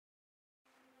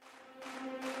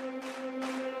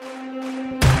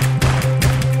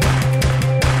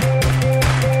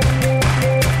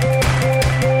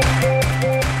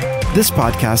This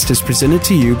podcast is presented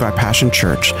to you by Passion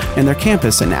Church and their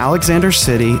campus in Alexander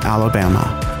City,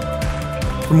 Alabama.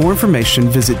 For more information,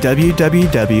 visit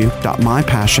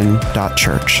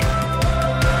www.mypassion.church.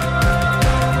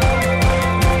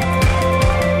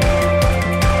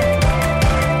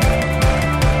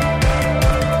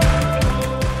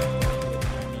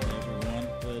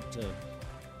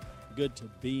 Good to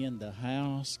be in the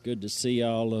house. Good to see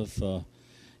all of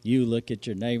you. Look at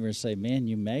your neighbor and say, man,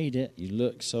 you made it. You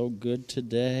look so good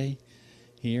today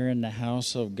here in the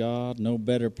house of God. No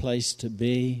better place to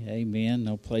be. Amen.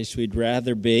 No place we'd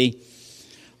rather be.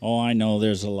 Oh, I know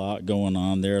there's a lot going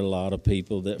on. There are a lot of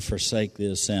people that forsake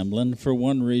the assembling for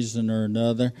one reason or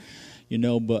another.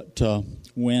 But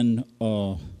when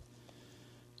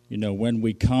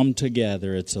we come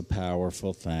together, it's a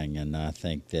powerful thing. And I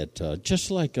think that just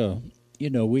like,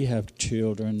 we have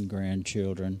children,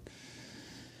 grandchildren.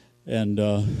 And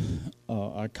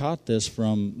I caught this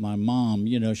from my mom.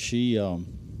 She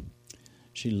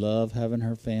loved having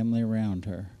her family around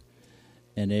her.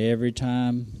 And every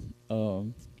time,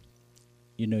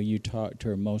 you talk to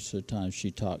her, most of the time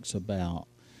she talks about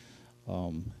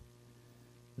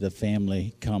the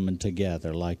family coming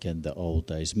together like in the old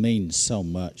days. Means so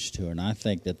much to her. And I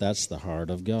think that that's the heart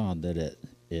of God, that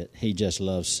He just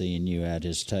loves seeing you at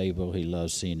His table. He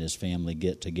loves seeing His family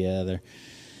get together.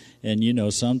 And,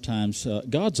 sometimes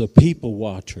God's a people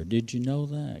watcher. Did you know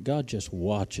that? God just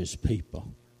watches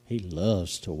people. He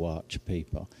loves to watch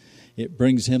people. It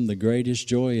brings Him the greatest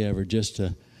joy ever just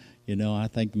to, I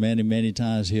think many, many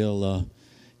times He'll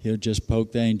just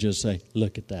poke the angel and say,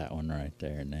 look at that one right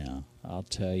there now. I'll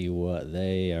tell you what,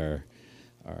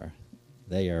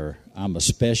 I'm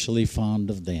especially fond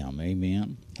of them.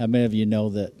 Amen. How many of you know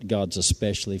that God's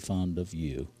especially fond of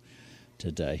you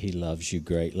today? He loves you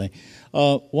greatly.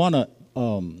 Want to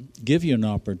give you an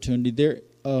opportunity. There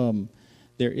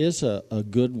is a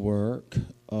good work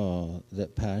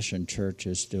that Passion Church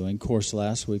is doing. Of course,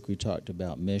 last week we talked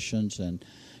about missions, and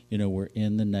we're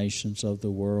in the nations of the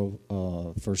world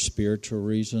for spiritual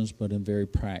reasons, but in very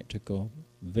practical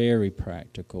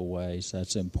ways.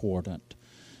 That's important,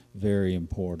 very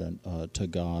important to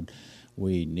God.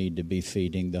 We need to be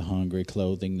feeding the hungry,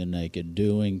 clothing the naked,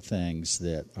 doing things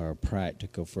that are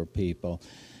practical for people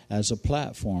as a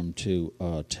platform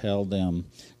to tell them,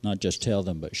 not just tell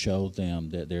them, but show them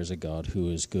that there's a God who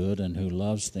is good and who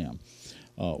loves them.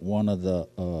 One of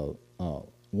the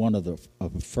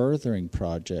furthering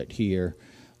project here,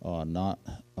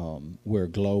 we're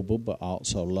global but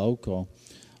also local.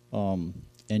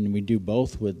 And we do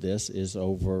both with this, is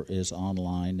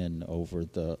online and over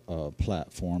the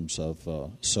platforms of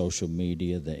social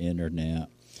media, the internet.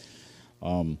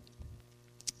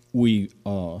 We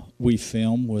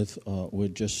film with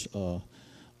just a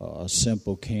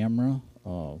simple camera.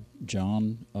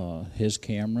 John, his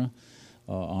camera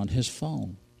on his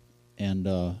phone, and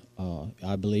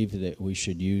I believe that we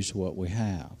should use what we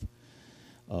have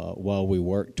while we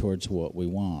work towards what we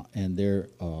want. And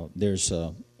there's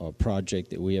a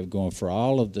project that we have going for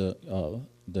all of the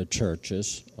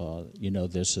churches.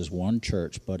 This is one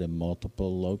church, but in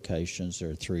multiple locations. There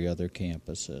are 3 other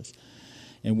campuses.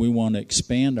 And we want to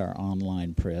expand our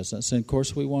online presence. And, of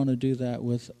course, we want to do that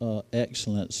with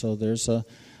excellence. So there's a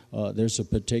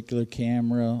particular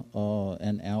camera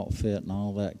and outfit and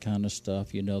all that kind of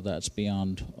stuff. That's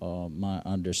beyond my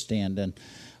understanding.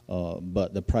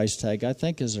 But the price tag, I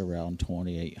think, is around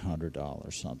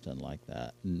 $2,800, something like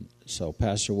that. And so,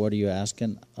 Pastor, what are you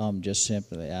asking? I'm just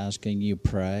simply asking you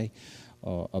pray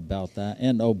about that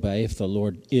and obey if the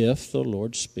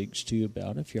Lord speaks to you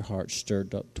about it. If your heart's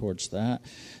stirred up towards that,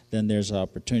 then there's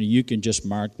opportunity. You can just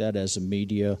mark that as a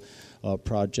media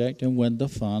project, and when the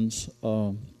funds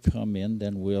come in,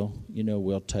 then we'll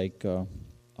take that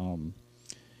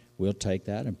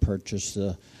and purchase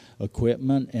the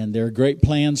equipment, and there are great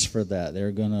plans for that.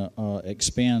 They're going to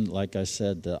expand, like I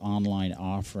said, the online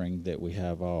offering that we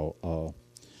have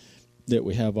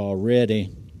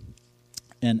already,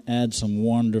 and add some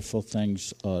wonderful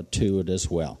things to it as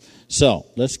well. So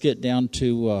let's get down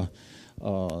to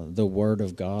the Word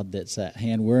of God that's at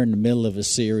hand. We're in the middle of a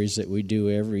series that we do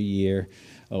every year.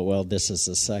 This is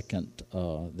the second.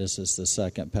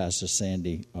 Pastor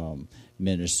Sandy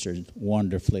ministered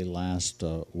wonderfully last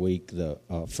week, the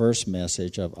first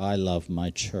message of I Love My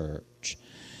Church.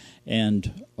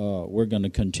 And we're going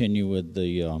to continue with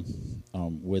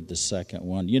the second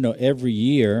one. Every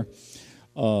year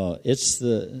it's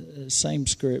the same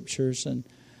scriptures and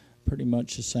pretty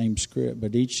much the same script,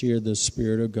 but each year the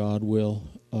Spirit of God will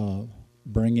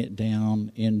bring it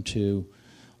down into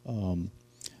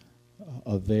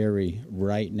a very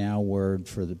right now word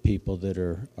for the people that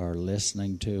are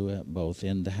listening to it, both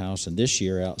in the house and this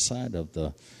year outside of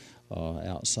the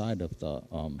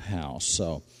house.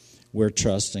 So we're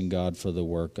trusting God for the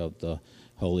work of the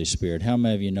Holy Spirit. How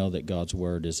many of you know that God's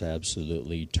word is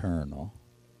absolutely eternal?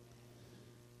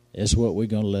 It's what we're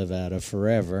going to live out of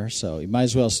forever. So you might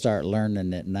as well start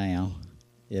learning it now.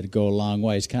 It'll go a long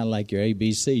way. It's kind of like your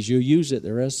ABCs. You'll use it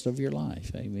the rest of your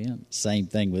life. Amen. Same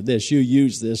thing with this. You'll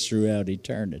use this throughout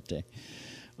eternity.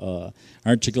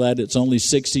 Aren't you glad it's only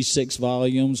 66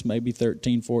 volumes, maybe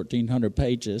 1,400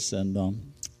 pages? And,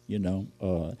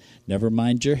 never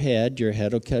mind your head. Your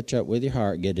head will catch up with your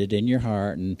heart. Get it in your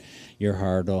heart, and your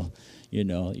heart will,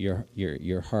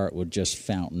 your heart will just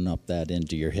fountain up that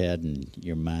into your head, and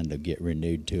your mind will get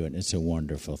renewed to it. It's a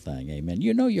wonderful thing. Amen.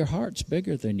 You know your heart's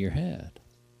bigger than your head.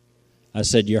 I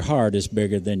said your heart is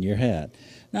bigger than your head.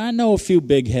 Now, I know a few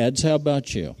big heads. How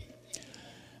about you?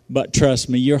 But trust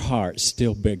me, your heart's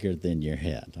still bigger than your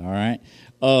head, all right?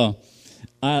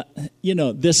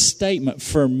 This statement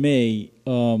for me,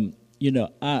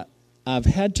 I've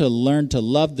had to learn to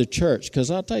love the church,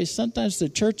 because I'll tell you, sometimes the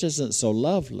church isn't so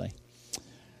lovely.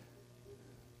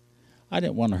 I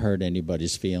didn't want to hurt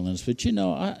anybody's feelings, but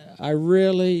I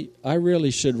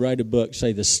really should write a book,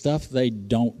 say the stuff they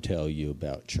don't tell you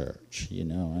about church,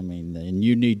 and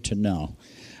you need to know.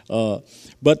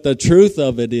 But the truth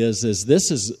of it is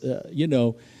this is,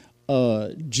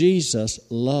 Jesus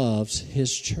loves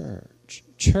his church.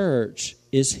 Church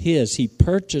is his. He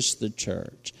purchased the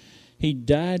church. He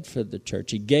died for the church.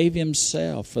 He gave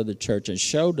himself for the church and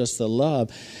showed us the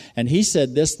love. And he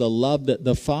said this, the love that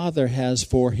the Father has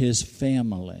for his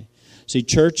family. See,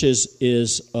 church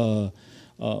is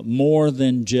more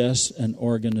than just an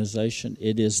organization.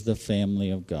 It is the family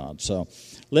of God. So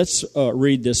let's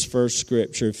read this first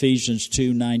scripture, Ephesians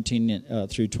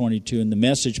 2:19 through 22. And the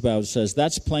Message Bible says,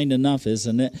 that's plain enough,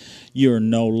 isn't it? You're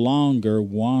no longer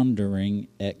wandering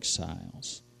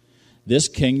exiles. This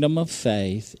kingdom of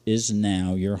faith is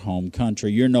now your home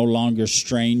country. You're no longer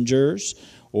strangers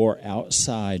or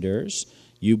outsiders.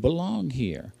 You belong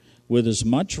here with as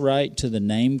much right to the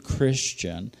name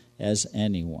Christian as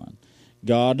anyone.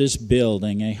 God is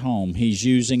building a home. He's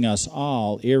using us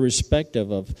all,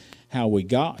 irrespective of how we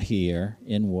got here,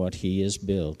 in what he is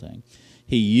building.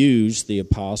 He used the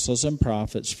apostles and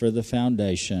prophets for the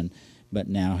foundation, but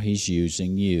now he's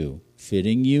using you,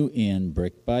 fitting you in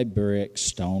brick by brick,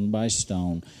 stone by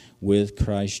stone, with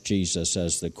Christ Jesus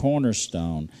as the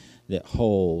cornerstone that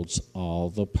holds all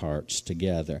the parts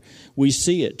together. We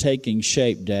see it taking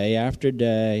shape day after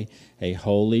day, a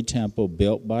holy temple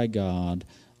built by God,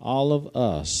 all of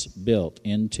us built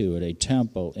into it, a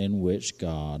temple in which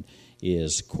God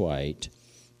is quite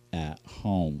at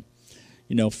home.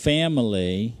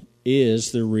 Family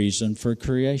is the reason for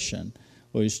creation.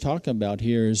 What he's talking about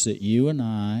here is that you and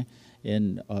I,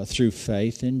 through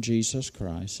faith in Jesus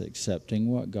Christ, accepting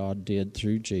what God did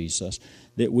through Jesus,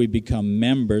 that we become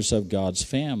members of God's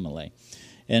family.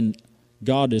 And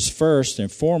God is first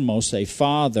and foremost a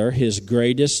father, his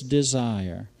greatest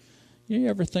desire. You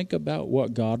ever think about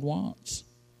what God wants?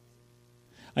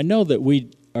 I know that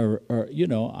we are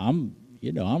I'm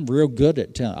real good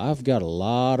at telling. I've got a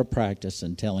lot of practice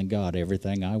in telling God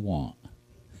everything I want.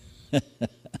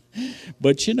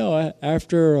 But,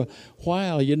 after a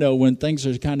while, when things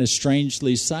are kind of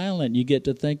strangely silent, you get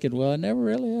to thinking, well, I never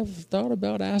really have thought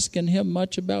about asking him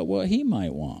much about what he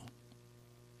might want.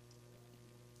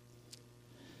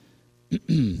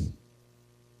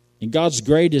 And God's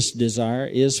greatest desire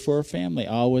is for a family,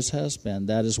 always has been.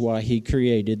 That is why he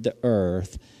created the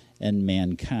earth and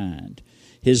mankind.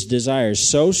 His desire is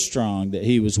so strong that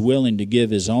he was willing to give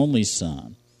his only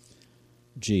son,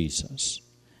 Jesus.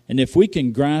 And if we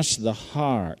can grasp the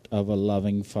heart of a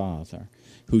loving father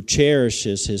who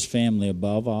cherishes his family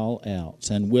above all else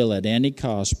and will at any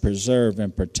cost preserve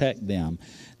and protect them,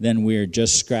 then we are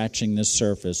just scratching the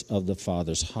surface of the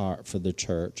Father's heart for the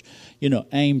church.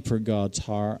 Aim for God's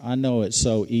heart. I know it's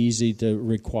so easy to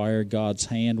require God's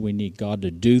hand. We need God to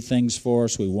do things for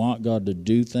us. We want God to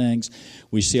do things.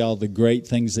 We see all the great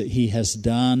things that he has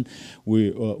done.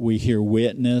 We hear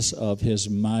witness of his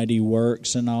mighty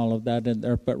works and all of that.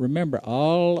 But remember,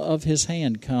 all of his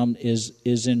hand is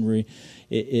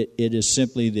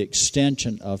simply the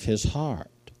extension of his heart.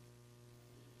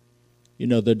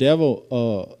 The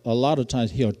devil, a lot of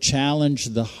times, he'll challenge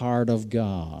the heart of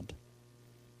God.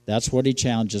 That's what he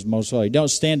challenges most of all. He don't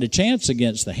stand a chance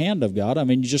against the hand of God. I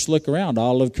mean, you just look around.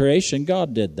 All of creation,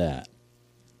 God did that.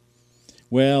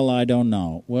 Well, I don't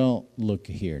know. Well, look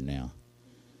here now.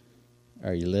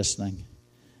 Are you listening?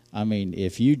 I mean,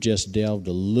 if you just delved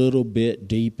a little bit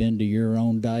deep into your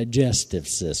own digestive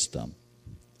system,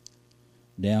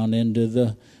 down into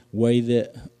the way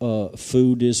that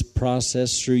food is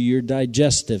processed through your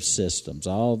digestive systems,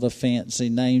 all the fancy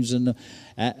names and the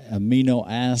amino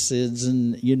acids,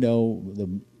 and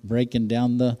the breaking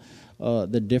down the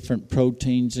different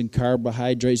proteins and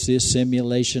carbohydrates, the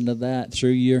assimilation of that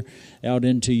through out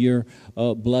into your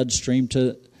bloodstream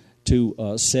to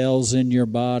cells in your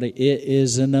body. It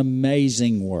is an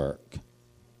amazing work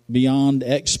beyond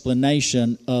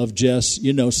explanation of just,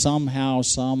 somehow,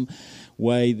 some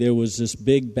way there was this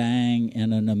big bang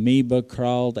and an amoeba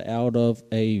crawled out of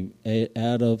a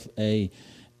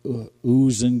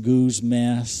ooze and goose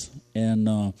mess,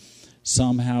 and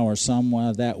somehow or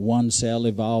somewhere that one cell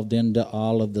evolved into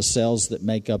all of the cells that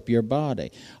make up your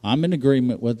body. I'm in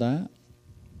agreement with that.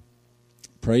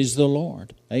 Praise the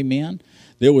Lord. Amen.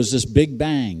 There was this big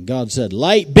bang. God said,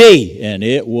 "Light be," and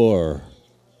it were.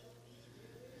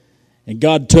 And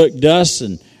God took dust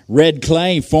and red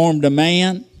clay, formed a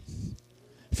man,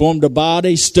 formed a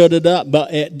body, stood it up.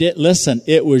 But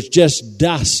it was just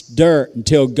dust, dirt,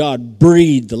 until God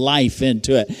breathed life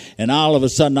into it. And all of a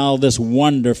sudden, all this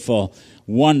wonderful,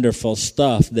 wonderful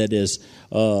stuff that is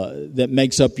that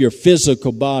makes up your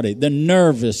physical body, the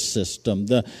nervous system,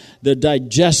 the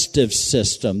digestive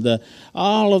system,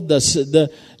 all of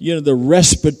the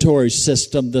respiratory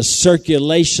system, the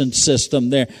circulation system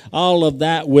there, all of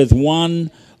that with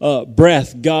one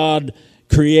breath, God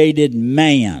created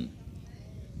man.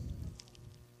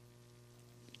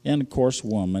 And, of course,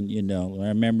 woman, I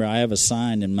remember I have a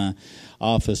sign in my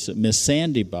office that Miss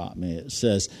Sandy bought me. It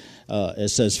says,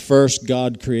 first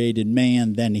God created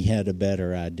man, then he had a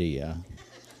better idea.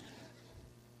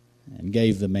 And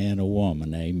gave the man a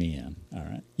woman. Amen. All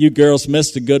right. You girls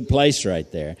missed a good place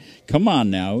right there. Come on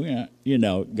now.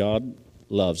 God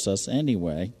loves us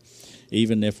anyway.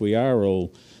 Even if we are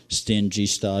old, stingy,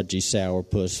 stodgy,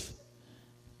 sourpuss.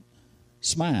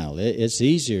 Smile. It's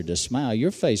easier to smile. Your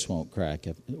face won't crack.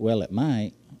 Well, it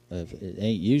might. If it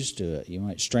ain't used to it, you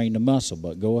might strain the muscle,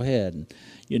 but go ahead. And,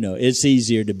 it's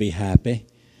easier to be happy.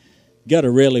 Got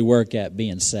to really work at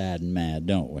being sad and mad,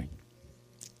 don't we?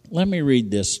 Let me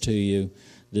read this to you,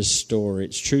 this story.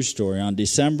 It's a true story. On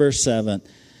December 7th,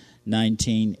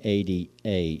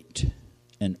 1988,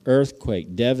 an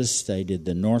earthquake devastated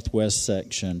the northwest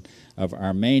section of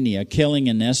Armenia, killing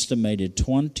an estimated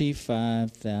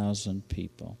 25,000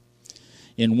 people.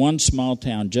 In one small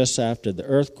town just after the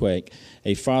earthquake,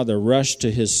 a father rushed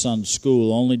to his son's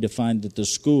school only to find that the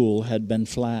school had been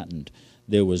flattened.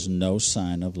 There was no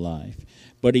sign of life.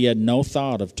 But he had no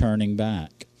thought of turning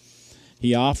back.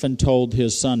 He often told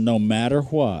his son, "No matter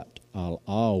what, I'll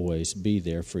always be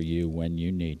there for you when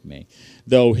you need me."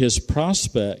 Though his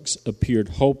prospects appeared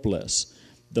hopeless,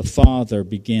 the father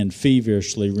began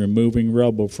feverishly removing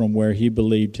rubble from where he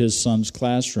believed his son's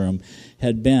classroom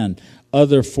had been.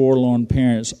 Other forlorn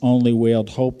parents only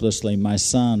wailed hopelessly, "My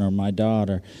son," or "My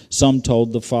daughter." Some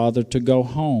told the father to go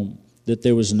home, that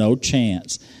there was no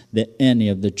chance that any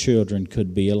of the children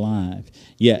could be alive.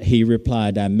 Yet he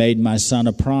replied, "I made my son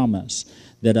a promise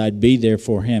that I'd be there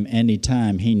for him any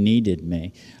time he needed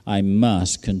me. I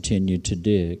must continue to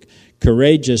dig."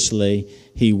 Courageously,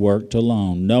 he worked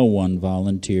alone. No one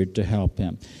volunteered to help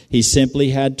him. He simply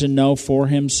had to know for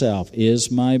himself,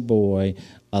 is my boy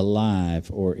alive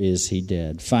or is he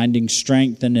dead? Finding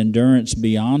strength and endurance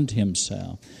beyond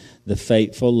himself, the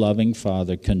faithful, loving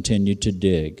father continued to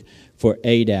dig for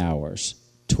 8 hours,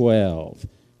 12,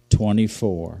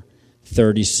 24,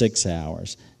 36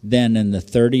 hours. Then in the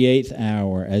 38th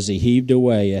hour, as he heaved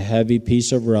away a heavy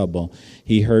piece of rubble,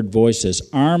 he heard voices.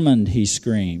 "Armand," he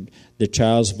screamed. The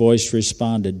child's voice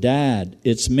responded, "Dad,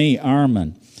 it's me,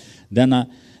 Armand."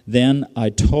 Then I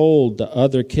told the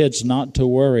other kids not to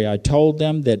worry. I told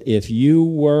them that if you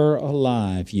were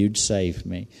alive, you'd save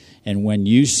me. And when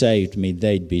you saved me,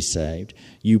 they'd be saved.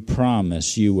 You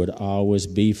promised you would always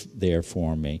be there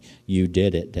for me. You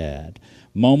did it, Dad.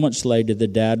 Moments later, the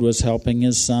dad was helping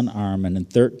his son Armand and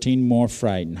 13 more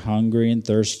frightened, hungry, and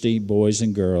thirsty boys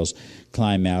and girls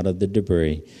climb out of the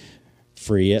debris.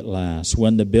 Free at last.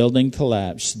 When the building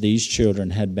collapsed, these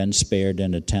children had been spared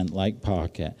in a tent-like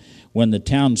pocket. When the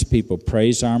townspeople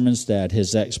praised Armand's dad,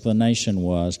 his explanation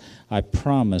was, "I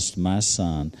promised my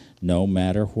son, no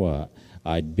matter what,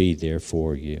 I'd be there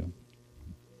for you."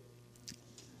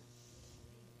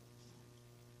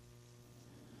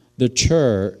 The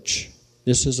church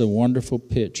This is a wonderful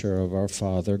picture of our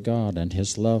Father God and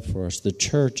His love for us. The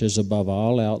church is above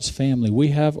all else family. We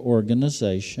have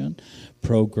organization,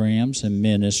 programs, and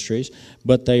ministries,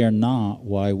 but they are not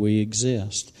why we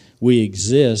exist. We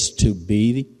exist to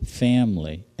be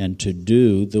family and to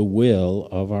do the will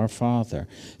of our Father.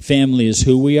 Family is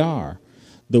who we are.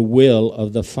 The will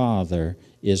of the Father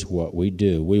is what we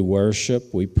do. We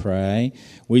worship, we pray,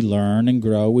 we learn and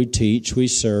grow, we teach, we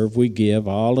serve, we give.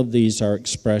 All of these are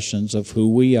expressions of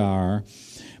who we are,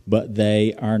 but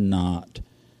they are not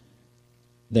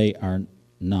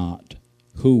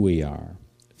who we are.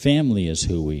 Family is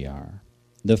who we are,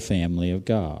 the family of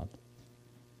God.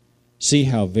 See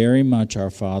how very much our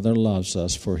Father loves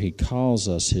us, for He calls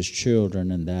us His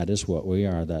children, and that is what we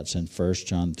are. That's in 1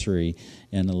 John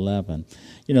 3:11.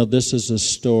 You know, this is a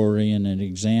story and an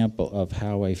example of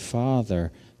how a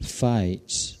father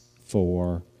fights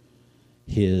for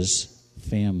his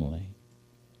family.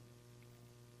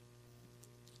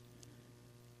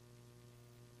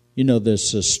 You know,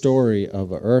 there's a story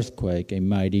of an earthquake, a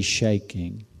mighty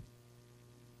shaking.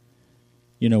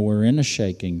 You know, we're in a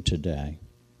shaking today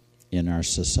in our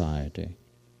society.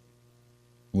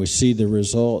 We see the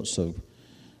results of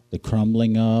the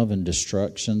crumbling of and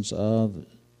destructions of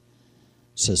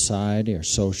society, our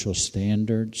social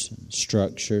standards, and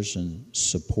structures and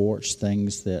supports,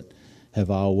 things that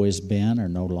have always been are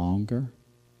no longer.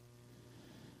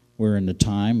 We're in a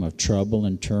time of trouble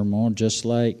and turmoil, just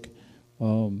like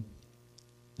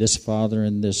this father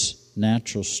in this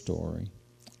natural story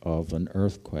of an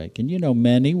earthquake. And, you know,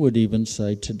 many would even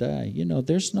say today, you know,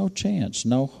 there's no chance,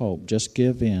 no hope. Just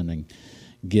give in and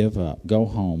give up. Go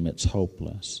home. It's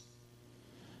hopeless.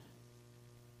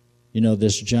 You know,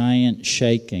 this giant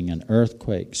shaking, an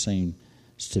earthquake, seems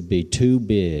to be too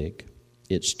big.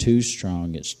 It's too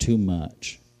strong. It's too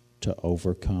much to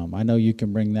overcome. I know you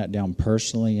can bring that down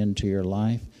personally into your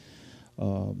life,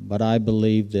 but I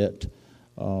believe that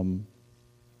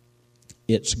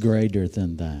it's greater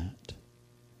than that.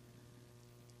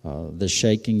 The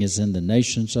shaking is in the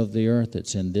nations of the earth.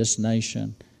 It's in this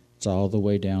nation. It's all the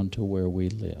way down to where we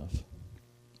live.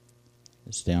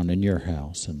 It's down in your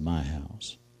house and my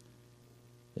house.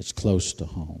 It's close to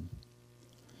home.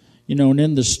 You know, and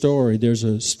in the story, there's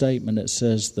a statement that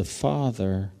says the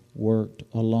father worked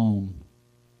alone,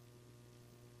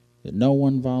 that no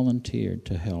one volunteered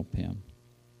to help him.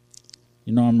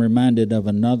 You know, I'm reminded of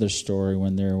another story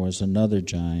when there was another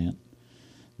giant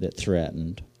that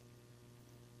threatened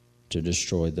to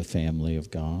destroy the family of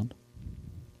God.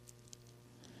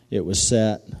 It was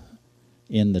set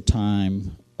in the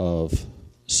time of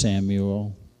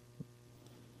Samuel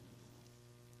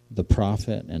the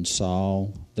prophet and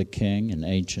Saul the king in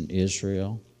ancient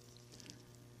Israel.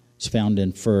 It's found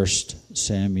in 1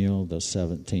 Samuel, the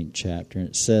 17th chapter.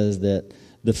 It says that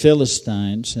the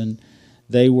Philistines, and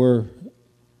they were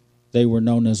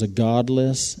known as a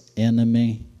godless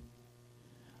enemy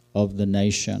of the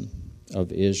nation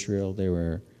of Israel. They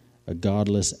were a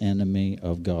godless enemy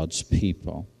of God's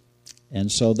people.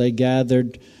 And so they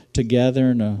gathered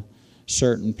together in a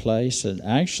certain place, and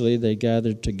actually they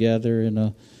gathered together in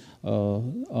a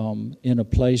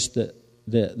place that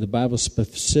the Bible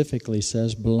specifically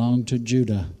says belonged to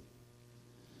Judah.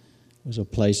 It was a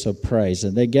place of praise.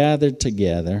 And they gathered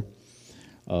together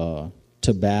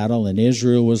to battle, and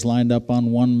Israel was lined up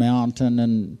on one mountain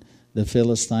and the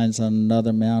Philistines on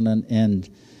another mountain, and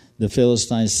the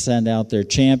Philistines sent out their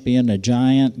champion, a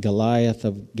giant. Goliath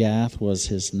of Gath was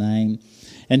his name.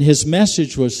 And his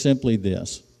message was simply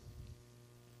this.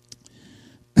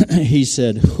 He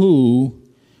said, who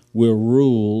will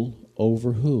rule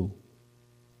over who?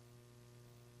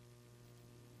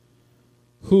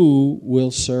 Who will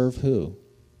serve who?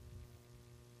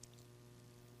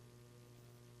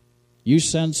 You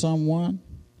send someone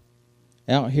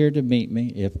out here to meet me.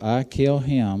 If I kill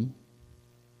him,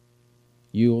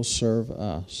 you will serve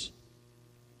us.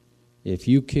 If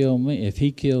you kill me, if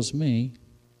he kills me,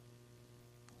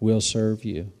 we'll serve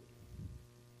you.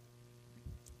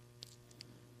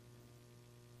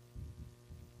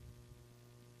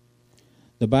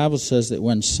 The Bible says that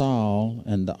when Saul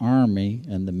and the army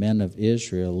and the men of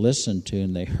Israel listened to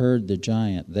and they heard the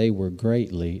giant, they were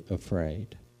greatly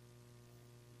afraid.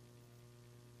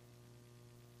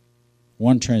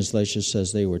 One translation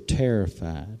says they were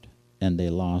terrified and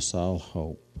they lost all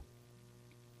hope.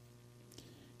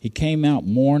 He came out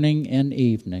morning and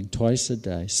evening, twice a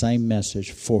day, same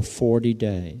message for 40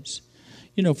 days.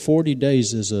 You know, 40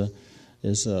 days is a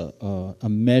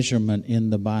measurement in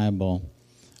the Bible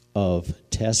of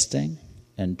testing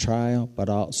and trial, but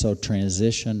also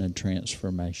transition and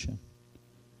transformation.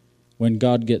 when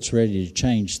God gets ready to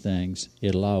change things,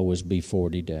 it'll always be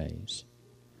 40 days.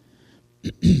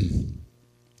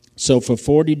 So for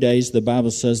 40 days, the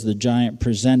Bible says the giant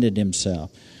presented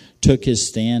himself, took his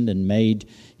stand, and made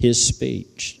his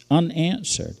speech.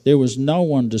 Unanswered. There was no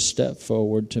one to step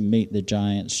forward to meet the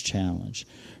giant's challenge.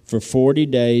 For 40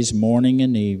 days, morning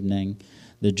and evening,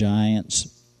 the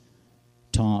giant's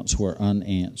taunts were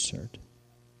unanswered.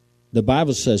 The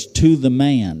Bible says, to the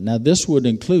man. Now this would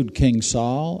include King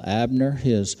Saul, Abner,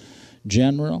 his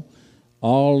general,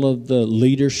 all of the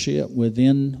leadership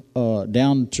within,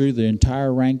 down through the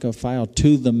entire rank of file.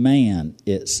 To the man,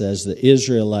 it says, the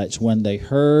Israelites, when they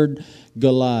heard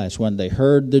Goliath, when they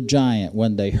heard the giant,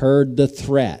 when they heard the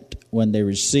threat, when they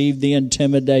received the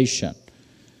intimidation.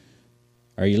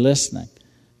 Are you listening?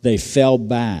 They fell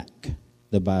back,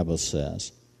 the Bible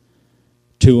says,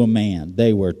 to a man.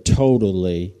 They were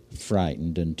totally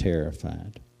frightened and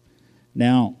terrified.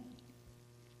 Now,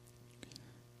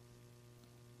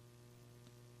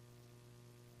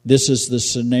 this is the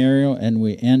scenario, and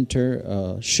we enter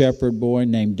a shepherd boy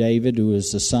named David, who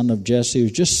is the son of Jesse, who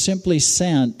was just simply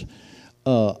sent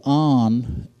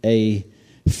on a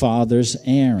father's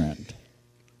errand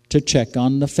to check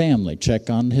on the family, check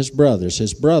on his brothers.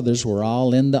 His brothers were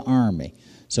all in the army,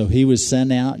 so he was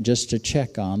sent out just to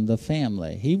check on the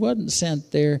family. He wasn't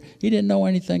sent there. He didn't know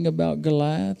anything about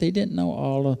Goliath. He didn't know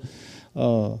all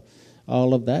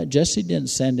of that. Jesse didn't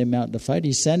send him out to fight.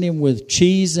 He sent him with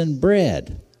cheese and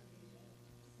bread.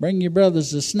 Bring your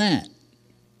brothers a snack.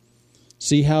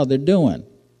 See how they're doing.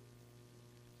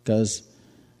 Because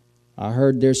I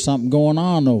heard there's something going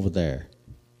on over there.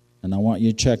 And I want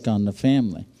you to check on the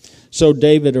family. So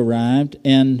David arrived,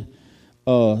 and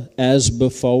as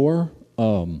before,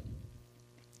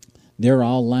 they're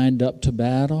all lined up to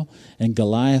battle. And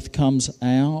Goliath comes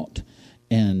out,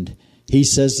 and he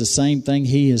says the same thing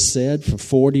he has said for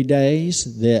 40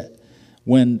 days, that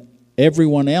when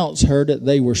everyone else heard it,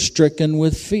 they were stricken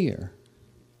with fear.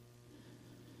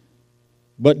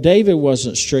 But David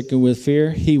wasn't stricken with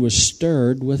fear. He was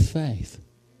stirred with faith.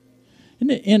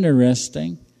 Isn't it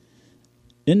interesting?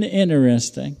 Isn't it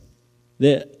interesting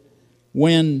that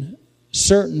when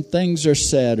certain things are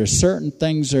said or certain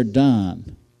things are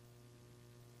done,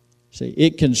 see,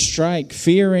 it can strike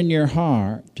fear in your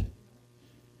heart,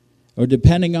 or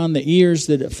depending on the ears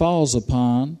that it falls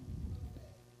upon,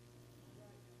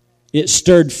 it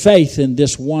stirred faith in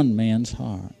this one man's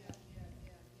heart.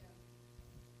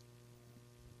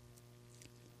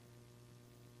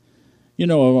 You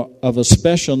know, of a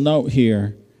special note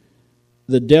here,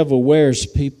 the devil wears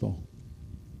people.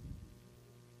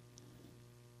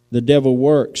 The devil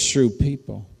works through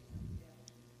people.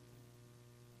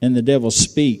 And the devil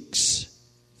speaks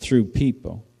through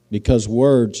people, because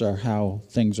words are how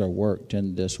things are worked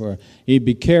in this world. You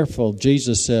be careful,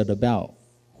 Jesus said, about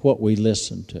what we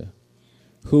listen to,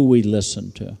 who we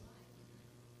listen to,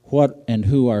 what and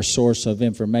who our source of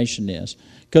information is.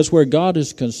 Because where God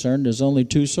is concerned, there's only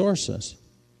two sources.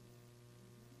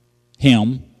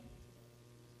 Him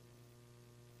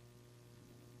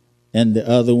and the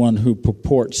other one who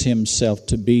purports himself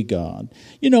to be God.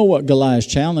 You know what Goliath's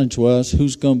challenge was?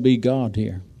 Who's going to be God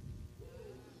here?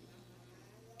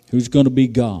 Who's going to be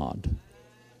God?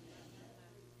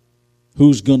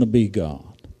 Who's going to be God?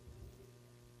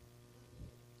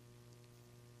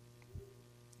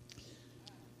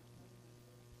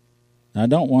 I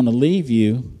don't want to leave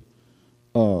you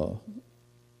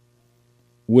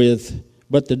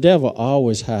but the devil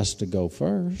always has to go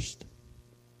first,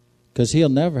 because he'll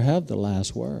never have the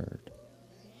last word.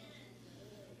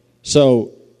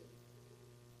 So,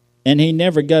 and he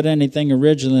never got anything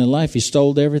original in life. He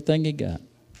stole everything he got.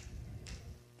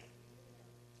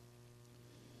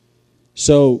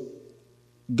 So,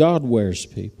 God wears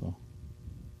people.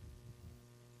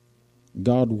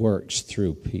 God works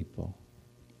through people.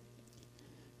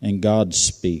 And God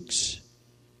speaks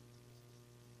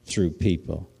through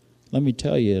people. Let me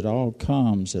tell you, it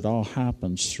all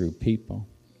happens through people.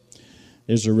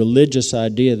 There's a religious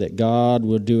idea that God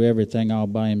will do everything all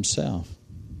by himself.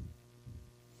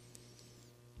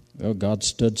 Well, God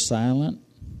stood silent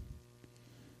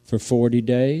for 40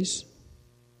 days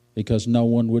because no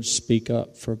one would speak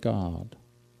up for God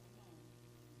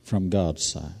from God's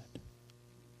side.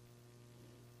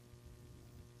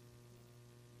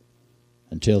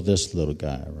 Until this little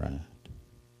guy arrived.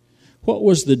 What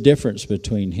was the difference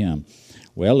between him?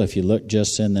 Well, if you look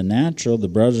just in the natural, the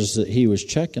brothers that he was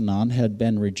checking on had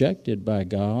been rejected by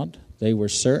God. They were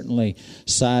certainly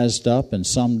sized up and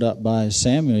summed up by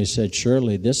Samuel. He said,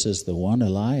 surely this is the one,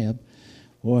 Eliab.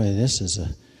 Boy, this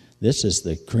is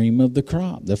the cream of the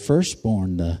crop, the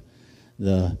firstborn,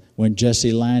 when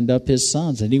Jesse lined up his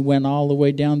sons, and he went all the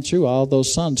way down through all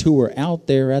those sons who were out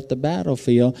there at the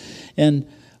battlefield, and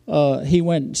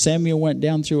Samuel went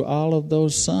down through all of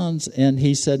those sons, and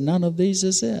he said, none of these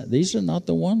is it. These are not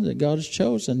the ones that God has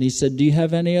chosen. He said, do you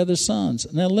have any other sons?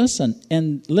 Now listen,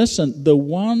 the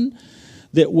one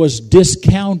that was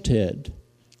discounted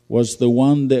was the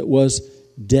one that was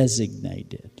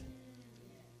designated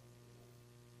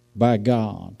by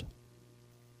God.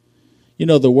 You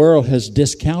know, the world has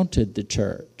discounted the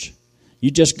church.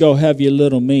 You just go have your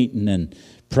little meeting and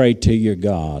pray to your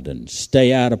God and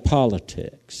stay out of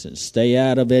politics and stay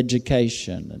out of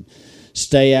education and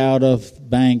stay out of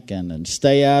banking and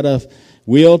stay out of,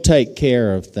 we'll take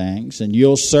care of things and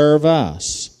you'll serve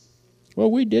us.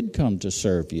 Well, we did come to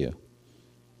serve you.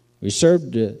 We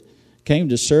came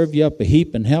to serve you up a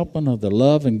heap and helping of the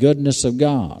love and goodness of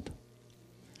God.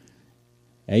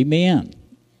 Amen.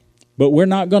 But we're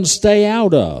not going to stay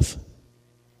out of.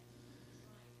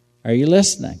 Are you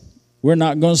listening? We're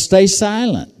not going to stay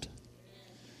silent.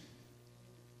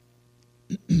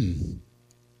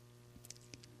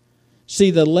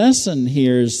 See, the lesson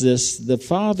here is this: the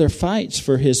father fights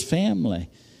for his family.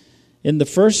 In the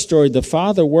first story, the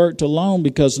father worked alone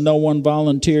because no one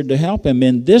volunteered to help him.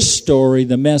 In this story,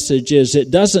 the message is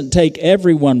it doesn't take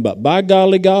everyone, but by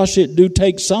golly gosh, it do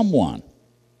take someone.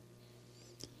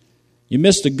 You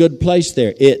missed a good place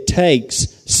there. It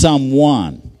takes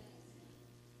someone.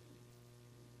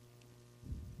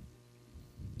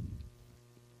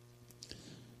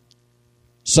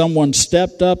 Someone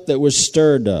stepped up that was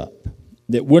stirred up,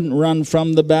 that wouldn't run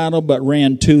from the battle but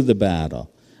ran to the battle.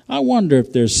 I wonder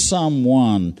if there's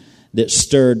someone that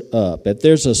stirred up, if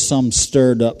there's some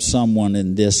stirred up someone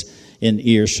in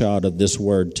earshot of this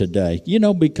word today. You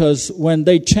know, because when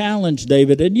they challenged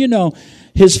David, and you know,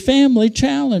 his family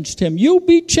challenged him. You'll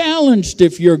be challenged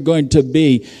if you're going to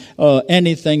be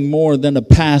anything more than a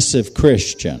passive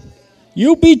Christian.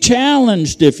 You'll be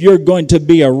challenged if you're going to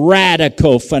be a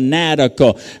radical,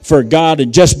 fanatical for God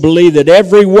and just believe that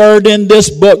every word in this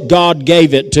book, God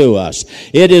gave it to us.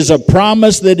 It is a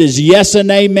promise that is yes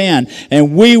and amen.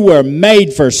 And we were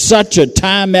made for such a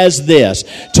time as this,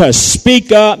 to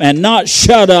speak up and not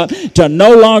shut up, to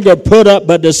no longer put up,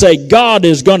 but to say God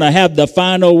is going to have the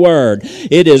final word.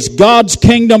 It is God's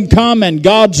kingdom come and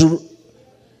God's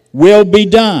will be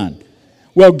done.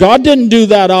 Well, God didn't do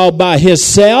that all by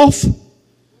himself.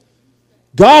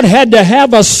 God had to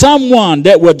have a someone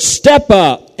that would step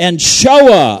up and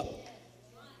show up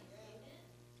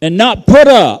and not put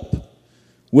up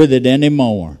with it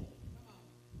anymore.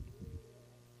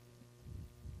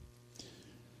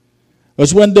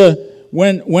 Because when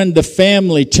the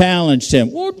family challenged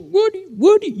him, what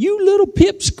you little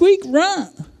pipsqueak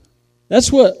runt? That's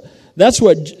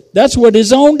what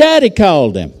his own daddy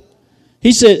called him.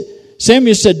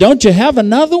 Samuel said, don't you have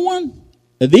another one?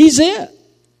 Are these it?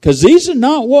 Because these are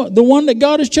not the one that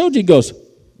God has chosen. He goes,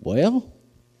 well,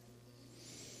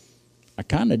 I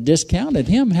kind of discounted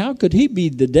him. How could he be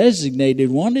the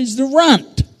designated one? He's the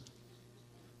runt.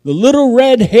 The little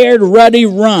red-haired, ruddy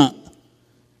runt.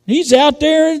 He's out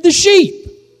there with the sheep.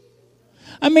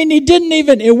 I mean,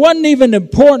 it wasn't even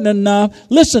important enough.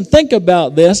 Listen, think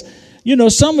about this. You know,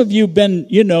 some of you have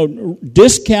been,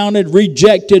 discounted,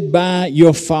 rejected by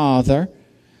your father.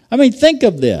 I mean, think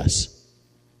of this.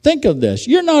 Think of this.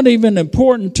 You're not even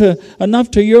important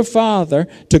enough to your father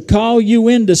to call you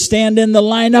in to stand in the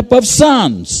lineup of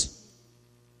sons.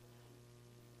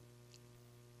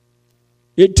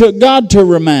 It took God to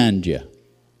remind you.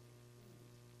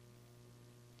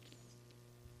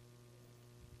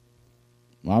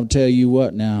 I'll tell you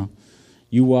what now.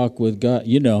 You walk with God.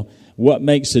 You know, what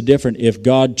makes a difference? If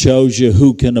God chose you,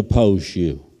 who can oppose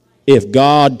you? If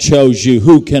God chose you,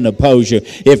 who can oppose you?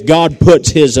 If God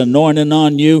puts his anointing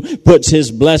on you, puts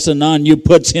his blessing on you,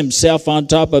 puts himself on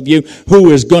top of you, who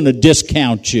is going to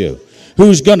discount you?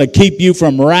 Who's going to keep you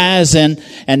from rising?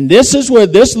 And this is where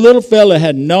this little fella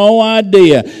had no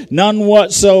idea, none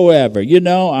whatsoever. You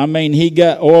know, I mean,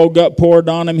 oil got poured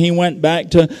on him. He went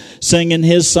back to singing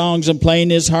his songs and playing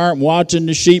his harp and watching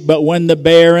the sheep. But when the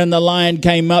bear and the lion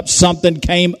came up, something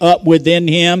came up within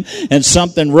him and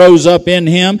something rose up in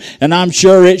him. And I'm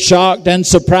sure it shocked and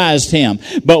surprised him.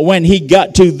 But when he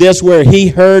got to this where he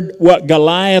heard what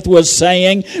Goliath was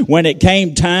saying, when it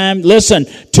came time,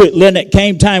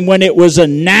 when it was a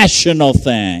national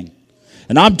thing.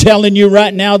 And I'm telling you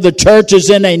right now, the church is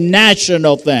in a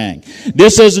national thing.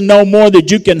 This isn't no more that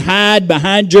you can hide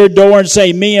behind your door and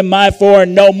say, me and my four,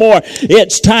 and no more.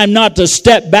 It's time not to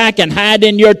step back and hide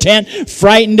in your tent,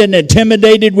 frightened and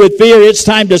intimidated with fear. It's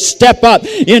time to step up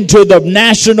into the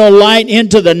national light,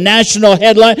 into the national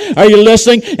headlight. Are you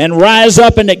listening? And rise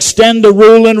up and extend the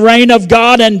rule and reign of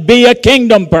God and be a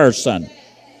kingdom person.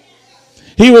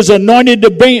 He was anointed to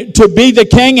be the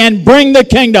king and bring the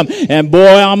kingdom. And boy,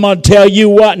 I'm going to tell you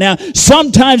what now.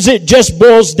 Sometimes it just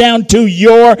boils down to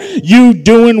you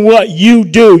doing what you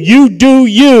do. You do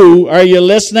you. Are you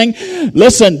listening?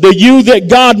 Listen, the you that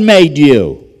God made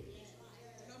you.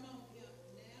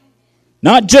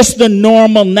 Not just the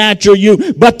normal, natural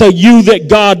you, but the you that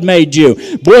God made you.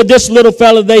 Boy, this little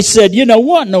fella, they said, you know,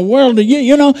 what in the world are you?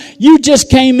 You know, you just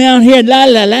came out here, la,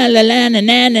 la, la, la, la, na,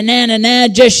 na, na, na, na, na,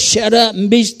 just shut up and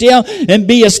be still and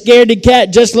be a scaredy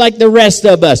cat just like the rest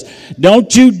of us.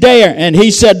 Don't you dare. And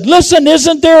he said, listen,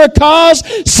 isn't there a cause?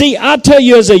 See, I tell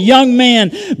you as a young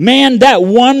man, that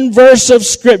one verse of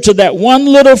Scripture, that one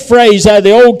little phrase out of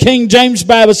the old King James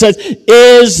Bible says,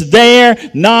 is there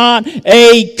not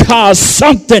a cause?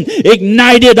 Something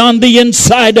ignited on the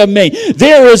inside of me.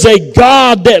 There is a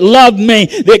God that loved me,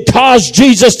 that caused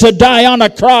Jesus to die on a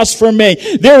cross for me.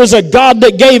 There is a God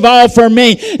that gave all for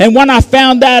me. And when I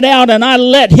found that out and I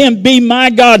let him be my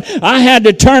God, I had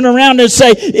to turn around and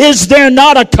say, is there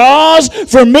not a cause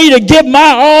for me to give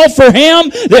my all for him?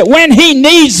 That when he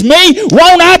needs me,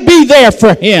 won't I be there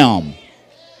for him?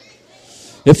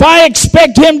 If I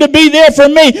expect him to be there for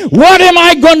me, what am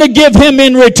I going to give him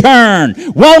in return?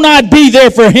 Won't I be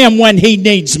there for him when he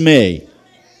needs me?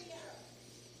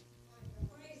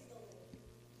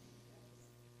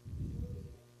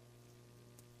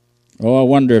 Oh, I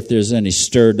wonder if there's any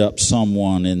stirred up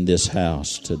someone in this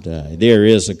house today. There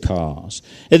is a cause.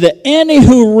 Is there any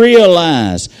who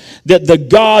realize that the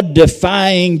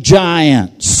God-defying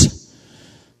giants,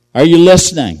 are you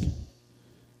listening?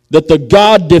 That the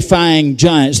God-defying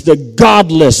giants, the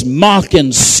godless,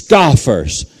 mocking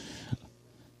scoffers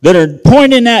that are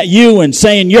pointing at you and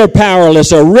saying you're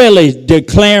powerless are really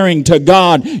declaring to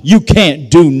God, you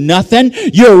can't do nothing.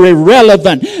 You're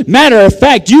irrelevant. Matter of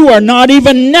fact, you are not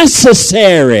even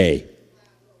necessary.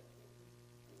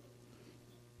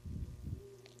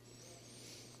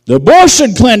 The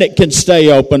abortion clinic can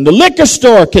stay open. The liquor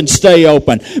store can stay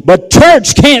open. But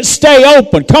church can't stay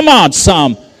open. Come on,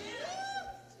 some.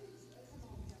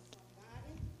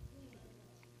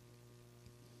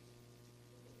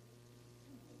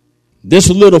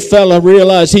 This little fella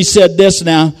realized, he said this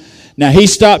now. Now he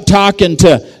stopped talking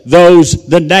to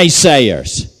the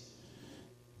naysayers,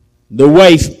 the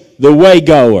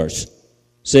waygoers,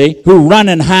 see, who run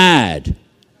and hide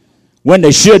when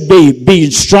they should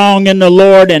be strong in the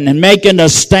Lord and making a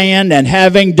stand and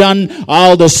having done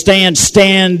all the stand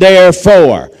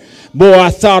therefore. Boy, I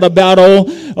thought about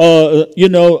that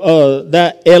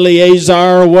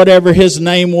Eleazar or whatever his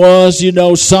name was,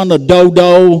 son of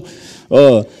Dodo.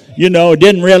 It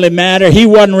didn't really matter. He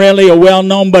wasn't really a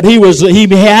well-known, but he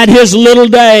had his little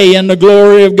day in the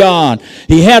glory of God.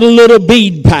 He had a little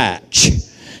bead patch.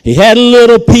 He had a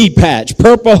little pea patch,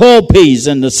 purple hull peas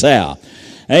in the south.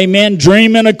 Amen.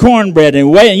 Dreaming of cornbread.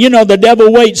 And the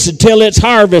devil waits until it's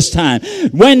harvest time.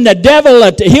 When the devil,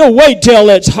 he'll wait till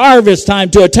it's harvest time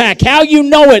to attack. How you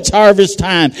know it's harvest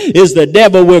time is the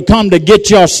devil will come to get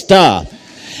your stuff.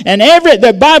 And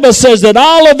the Bible says that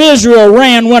all of Israel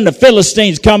ran when the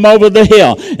Philistines come over the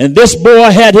hill. And this boy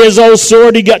had his old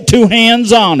sword. He got 2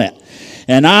 hands on it.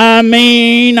 And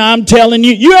I'm telling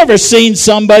you, you ever seen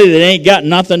somebody that ain't got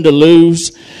nothing to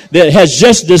lose? That has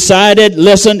just decided,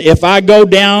 listen, if I go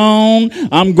down,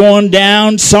 I'm going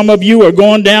down. Some of you are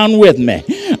going down with me.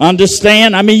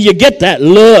 Understand? I mean, you get that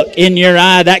look in your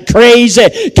eye, that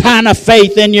crazy kind of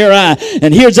faith in your eye.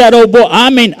 And here's that old boy. I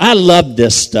mean, I love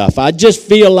this stuff. I just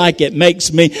feel like it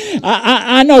makes me,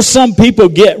 I know some people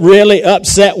get really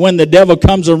upset when the devil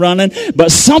comes a-running,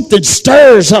 but something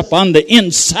stirs up on the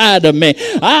inside of me.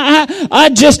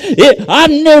 I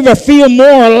never feel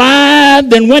more alive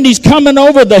than when he's coming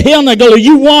over the hill and I go,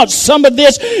 you want some of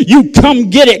this? You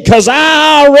come get it, because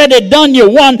I already done you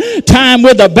one time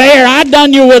with a bear. I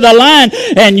done you with a lion,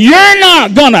 and you're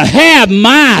not going to have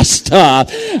my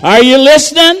stuff. Are you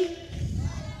listening?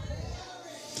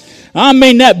 I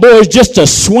mean, that boy's just a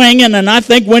swinging, and I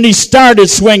think when he started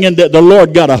swinging that the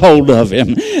Lord got a hold of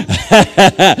him.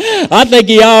 I think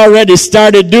he already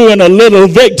started doing a little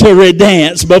victory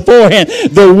dance beforehand.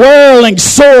 The whirling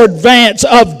sword dance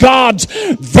of God's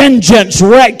vengeance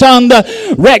wrecked on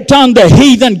the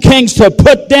heathen kings to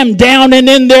put them down and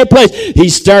in their place. He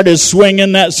started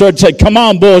swinging that sword and said, come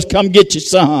on, boys, come get you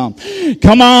some.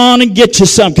 Come on and get you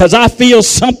some, because I feel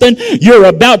something. You're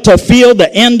about to feel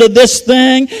the end of this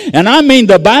thing. And I mean,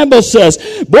 the Bible says,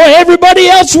 boy, everybody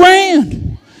else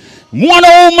ran. One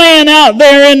old man out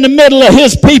there in the middle of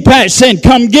his pea patch saying,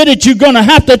 come get it. You're going to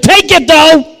have to take it,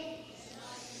 though.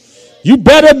 You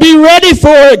better be ready for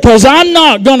it, because I'm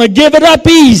not going to give it up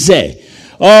easy.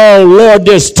 Oh, Lord,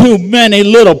 there's too many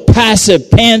little passive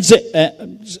pansy.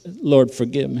 Lord,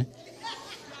 forgive me.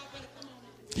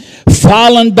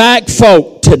 Fallen back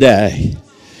folk today.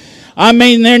 I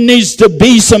mean, there needs to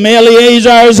be some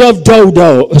Eleazars of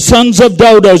Dodo, sons of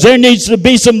Dodos. There needs to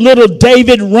be some little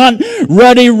David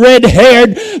ruddy,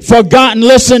 red-haired, forgotten,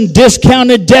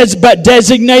 discounted, but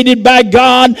designated by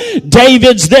God.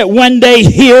 Davids that when they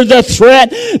hear the threat,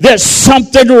 that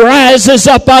something rises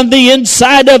up on the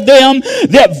inside of them,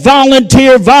 that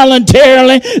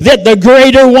voluntarily, that the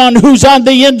greater one who's on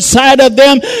the inside of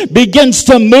them begins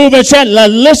to move and say,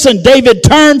 listen, David,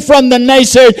 turn from the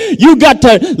naysayers. You got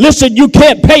to listen. You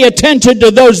can't pay attention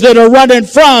to those that are running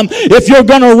from if you're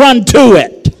going to run to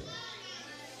it.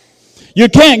 You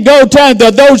can't go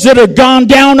to those that are gone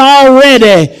down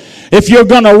already. If you're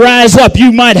going to rise up,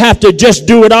 you might have to just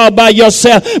do it all by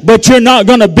yourself, but you're not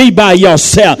going to be by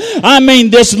yourself. I mean,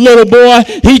 this little boy,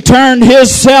 he turned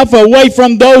himself away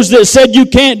from those that said you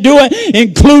can't do it,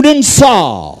 including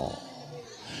Saul.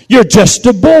 You're just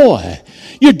a boy.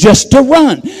 You're just a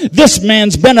run. This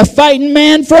man's been a fighting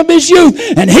man from his youth,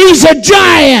 and he's a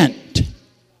giant.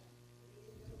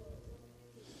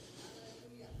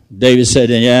 David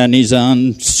said, yeah, and he's an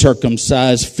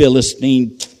uncircumcised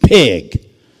Philistine pig.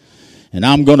 And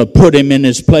I'm going to put him in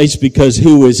his place, because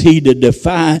who is he to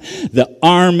defy the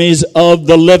armies of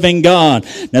the living God?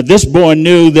 Now, this boy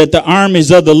knew that the armies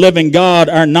of the living God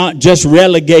are not just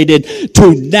relegated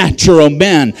to natural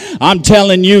men. I'm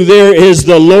telling you, there is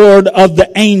the Lord of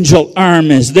the angel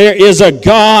armies. There is a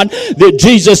God that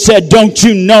Jesus said, don't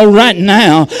you know right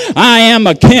now, I am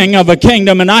a king of a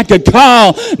kingdom, and I could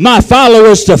call my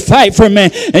followers to fight for me.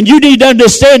 And you need to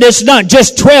understand, it's not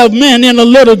just 12 men in a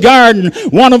little garden,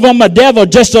 one of them a devil,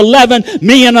 just 11,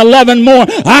 me and 11 more.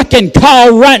 I can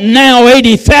call right now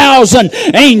 80,000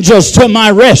 angels to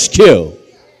my rescue.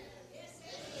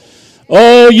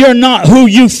 Oh, you're not who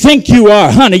you think you are,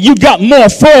 honey. You got more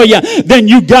for you than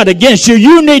you got against you.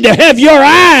 You need to have your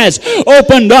eyes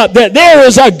opened up that there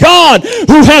is a God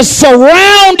who has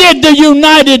surrounded the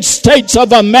United States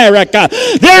of America.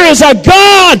 There is a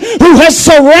God who has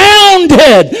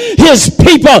surrounded his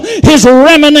people, his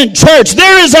remnant church.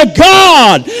 There is a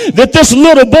God that this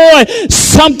little boy,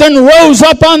 something rose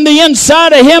up on the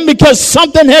inside of him because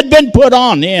something had been put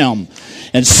on him.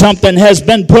 And something has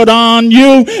been put on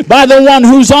you by the one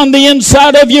who's on the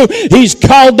inside of you. He's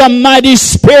called the mighty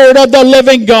Spirit of the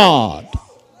living God.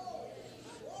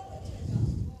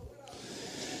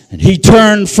 And he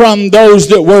turned from those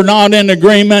that were not in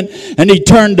agreement, and he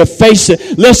turned to face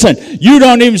it. Listen, you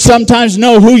don't even sometimes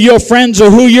know who your friends or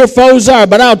who your foes are,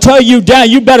 but I'll tell you,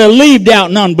 you better leave doubt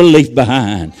and unbelief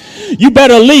behind. You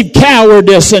better leave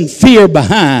cowardice and fear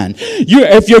behind.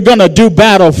 If you're going to do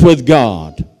battle with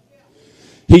God.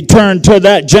 He turned to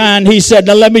that giant. He said,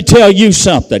 now let me tell you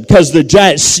something, because the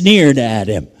giant sneered at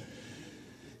him.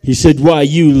 He said, why,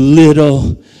 you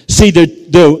little... See,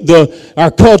 our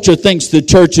culture thinks the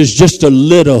church is just a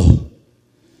little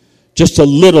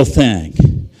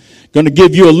thing. Going to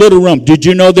give you a little room. Did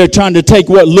you know they're trying to take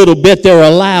what little bit they're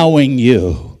allowing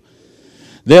you?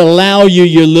 They'll allow you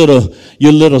your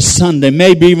little Sunday,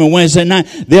 maybe even Wednesday night.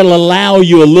 They'll allow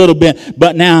you a little bit.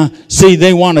 But now, see,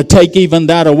 they want to take even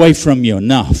that away from you.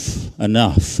 Enough.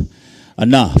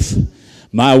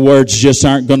 My words just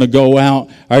aren't going to go out.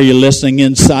 Are you listening?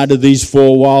 Inside of these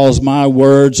four walls, my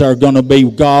words are going to be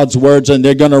God's words, and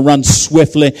they're going to run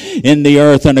swiftly in the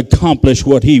earth and accomplish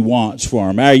what he wants for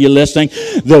them. Are you listening?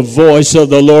 The voice of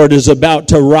the Lord is about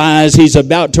to rise. He's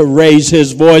about to raise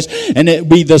his voice, and it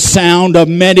be the sound of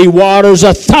many waters,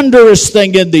 a thunderous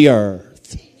thing in the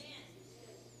earth.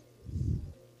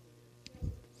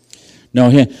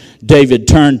 No, David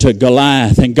turned to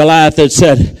Goliath, and Goliath had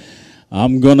said,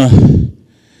 I'm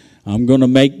gonna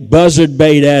make buzzard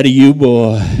bait out of you,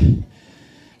 boy.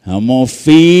 I'm gonna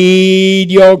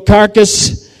feed your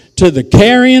carcass to the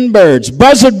carrion birds.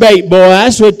 Buzzard bait, boy,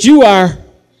 that's what you are.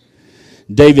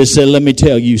 David said, let me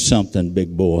tell you something,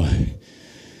 big boy.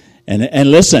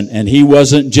 And listen, and he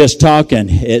wasn't just talking.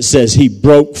 It says he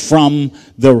broke from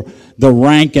the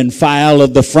rank and file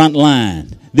of the front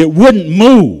line that wouldn't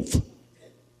move.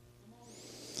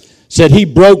 Said he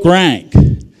broke rank.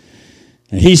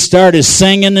 And he started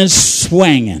singing and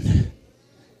swinging.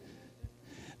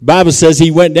 Bible says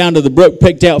he went down to the brook,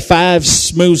 picked out 5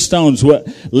 smooth stones. What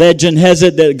legend has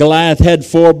it that Goliath had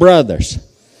 4 brothers?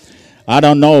 I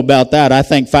don't know about that. I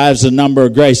think 5 is the number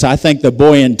of grace. I think the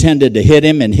boy intended to hit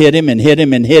him and hit him and hit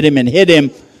him and hit him and hit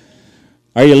him.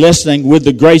 Are you listening? With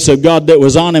the grace of God that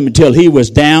was on him until he was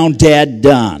down, dead,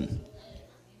 done.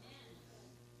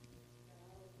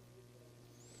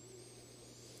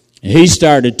 And he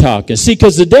started talking. See,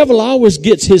 because the devil always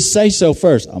gets his say-so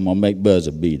first. I'm going to make Buzz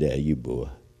a beat at you, boy.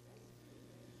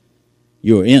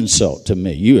 You're an insult to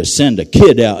me. You send a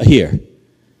kid out here.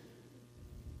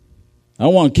 I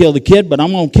don't want to kill the kid, but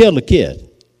I'm going to kill the kid.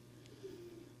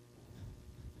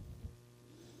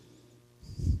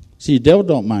 See, the devil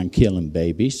don't mind killing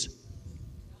babies.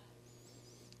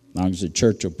 As long as the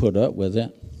church will put up with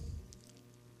it.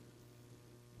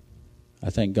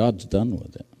 I think God's done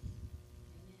with it.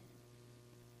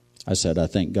 I said, I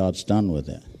think God's done with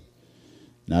it.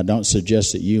 Now, I don't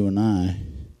suggest that you and I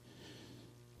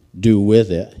do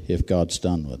with it if God's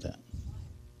done with it.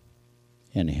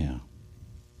 Anyhow.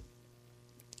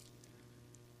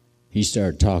 He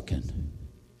started talking.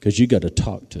 Because you got to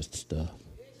talk to stuff.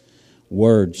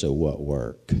 Words are what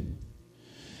work.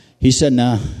 He said,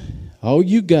 now, all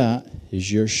you got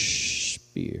is your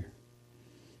spear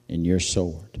and your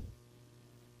sword.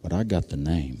 But I got the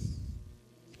name.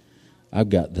 I've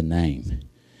got the name.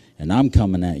 And I'm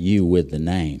coming at you with the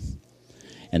name.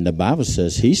 And the Bible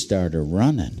says he started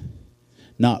running.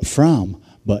 Not from,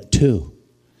 but to.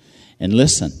 And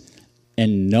listen,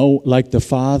 and no, like the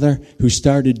father who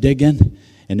started digging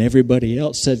and everybody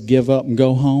else said give up and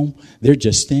go home, they're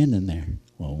just standing there.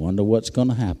 Well, I wonder what's going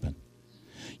to happen.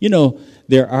 You know,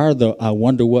 there are the I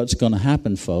wonder what's going to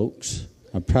happen, folks.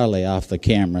 I'm probably off the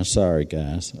camera. Sorry,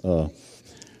 guys.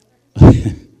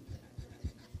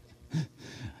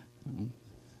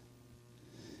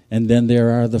 And then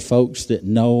there are the folks that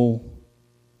know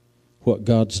what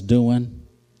God's doing,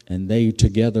 and they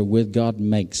together with God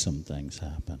make some things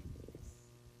happen.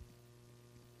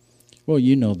 Well,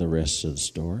 you know the rest of the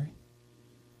story.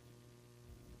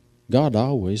 God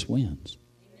always wins.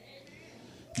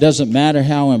 Doesn't matter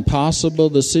how impossible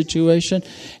the situation.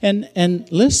 And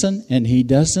listen, and he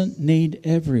doesn't need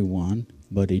everyone,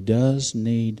 but he does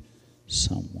need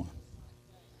someone.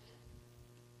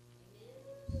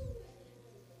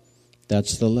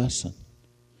 That's the lesson.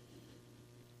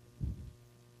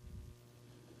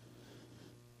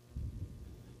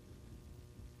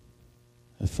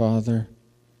 A father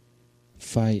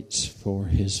fights for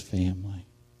his family.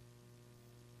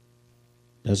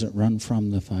 Doesn't run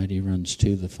from the fight, he runs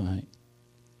to the fight.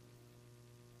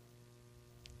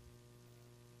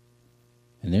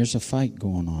 And there's a fight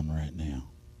going on right now.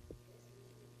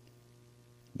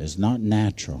 It's not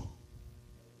natural.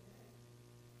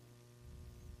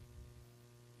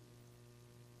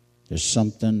 There's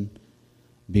something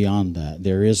beyond that.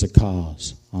 There is a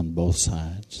cause on both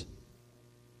sides.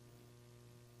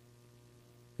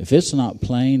 If it's not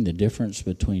plain, the difference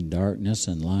between darkness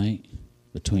and light,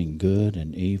 between good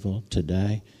and evil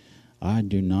today, I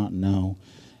do not know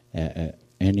at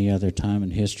any other time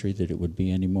in history that it would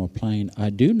be any more plain. I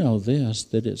do know this,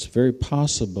 that it's very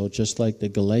possible, just like the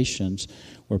Galatians,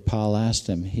 where Paul asked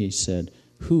him, he said,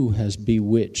 who has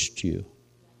bewitched you?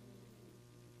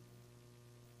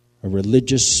 A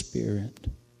religious spirit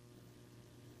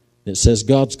that says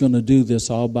God's going to do this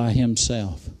all by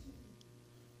himself.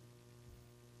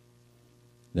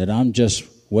 That I'm just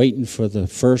waiting for the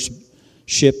first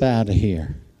ship out of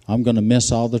here. I'm going to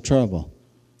miss all the trouble.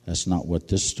 That's not what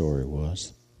this story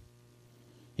was.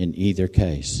 In either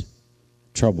case,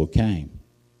 trouble came.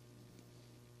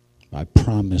 I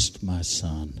promised my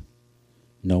son,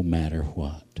 no matter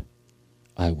what,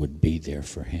 I would be there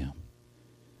for him.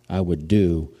 I would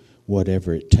do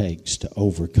whatever it takes to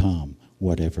overcome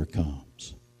whatever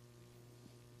comes.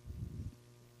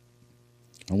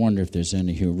 I wonder if there's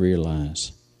any who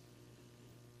realize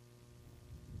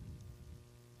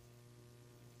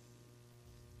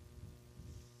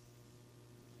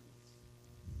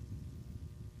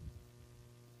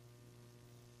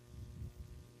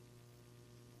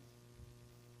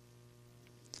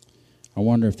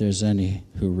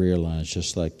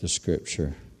just like the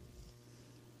scripture,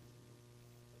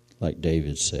 like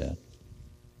David said,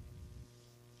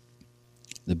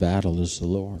 the battle is the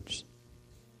Lord's.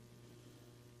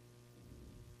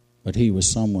 But he was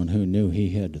someone who knew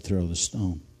he had to throw the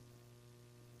stone.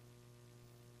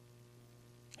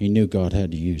 He knew God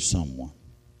had to use someone.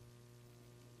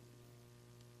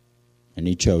 And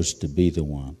he chose to be the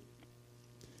one.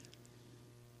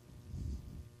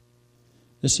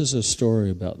 This is a story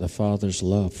about the Father's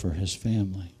love for his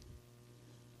family.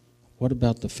 What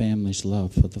about the family's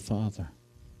love for the Father?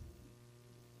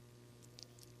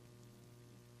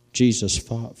 Jesus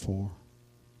fought for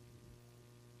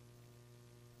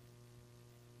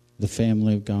the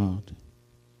family of God.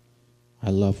 I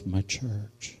love my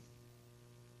church.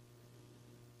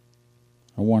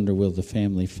 I wonder, will the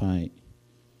family fight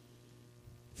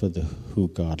for who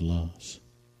God loves?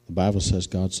 The Bible says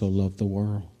God so loved the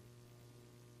world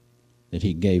that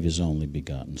he gave his only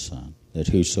begotten Son, that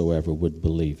whosoever would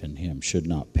believe in him should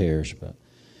not perish but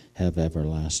have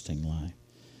everlasting life.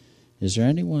 Is there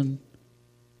anyone,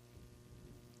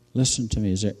 listen to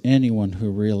me, is there anyone who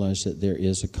realizes that there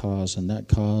is a cause, and that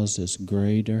cause is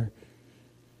greater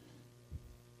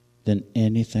than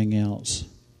anything else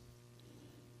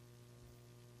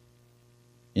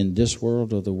in this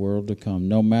world or the world to come?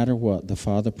 No matter what, the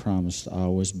Father promised to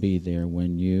always be there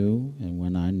when you and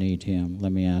when I need him.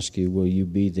 Let me ask you, will you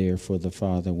be there for the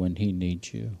Father when he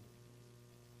needs you?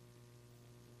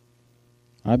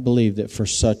 I believe that for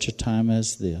such a time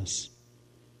as this,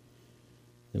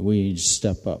 that we need to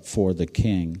step up for the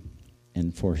King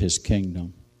and for his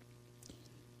kingdom.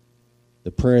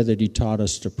 The prayer that he taught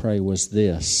us to pray was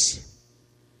this.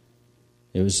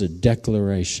 It was a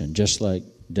declaration, just like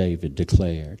David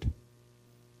declared.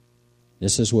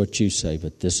 This is what you say,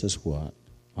 but this is what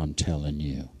I'm telling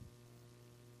you.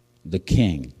 The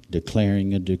king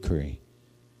declaring a decree,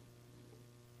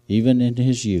 even in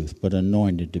his youth, but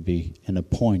anointed to be and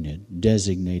appointed,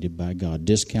 designated by God,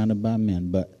 discounted by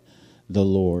men, but the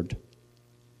Lord,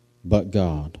 but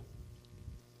God.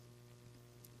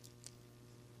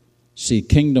 See,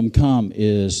 kingdom come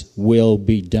is will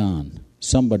be done.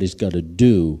 Somebody's got to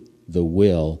do the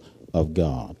will of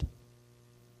God.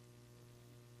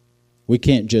 We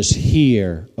can't just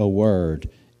hear a word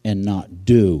and not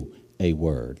do a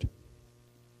word.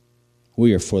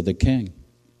 We are for the King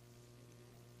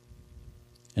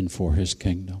and for his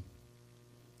kingdom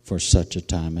for such a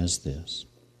time as this.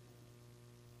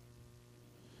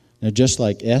 Now, just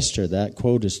like Esther, that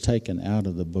quote is taken out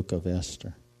of the book of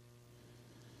Esther.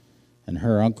 And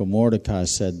her uncle Mordecai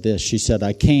said this. She said,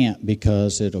 I can't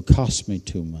because it'll cost me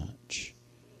too much.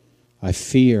 I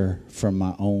fear for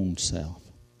my own self.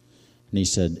 And he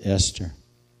said, Esther,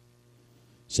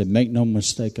 he said, make no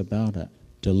mistake about it.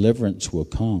 Deliverance will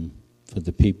come for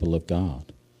the people of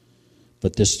God.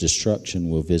 But this destruction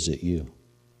will visit you.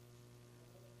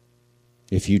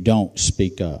 If you don't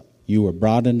speak up. You were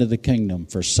brought into the kingdom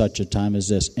for such a time as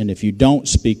this. And if you don't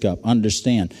speak up,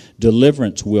 understand,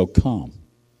 deliverance will come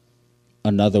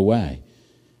another way.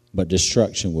 But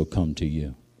destruction will come to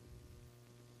you.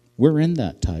 We're in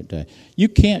that type day. You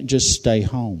can't just stay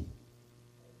home.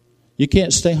 You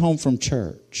can't stay home from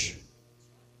church.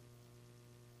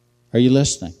 Are you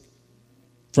listening?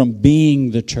 From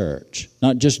being the church,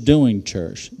 not just doing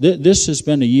church. This has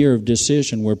been a year of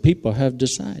decision where people have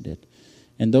decided.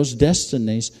 And those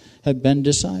destinies have been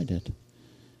decided.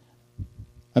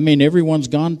 I mean, everyone's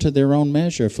gone to their own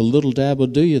measure. If a little dab will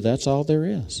do you, that's all there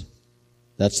is.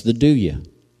 That's the do you.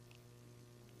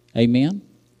 Amen?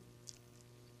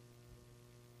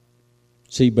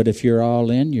 See, but if you're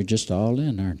all in, you're just all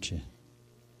in, aren't you?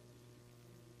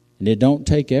 And it don't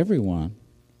take everyone,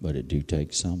 but it do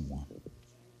take someone.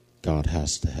 God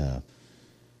has to have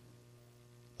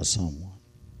a someone.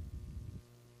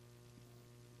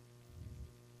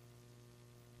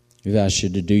 We've asked you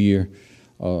to do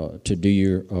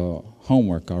your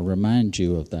homework. I'll remind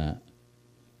you of that.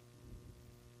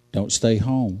 Don't stay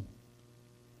home.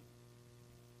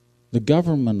 The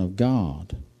government of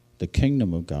God, the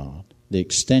kingdom of God, the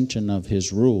extension of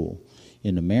his rule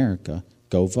in America,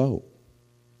 go vote.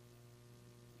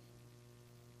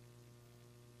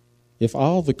 If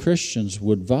all the Christians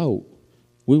would vote,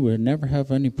 we would never have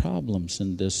any problems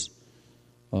in this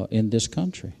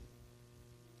country.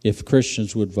 If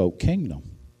Christians would vote kingdom.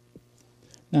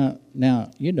 Now,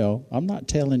 you know, I'm not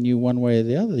telling you one way or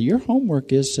the other. Your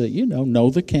homework is to, know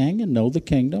the king and know the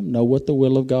kingdom, know what the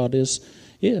will of God is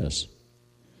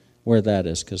where that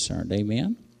is concerned.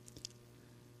 Amen?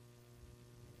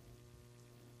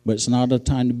 But it's not a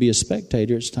time to be a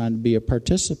spectator. It's time to be a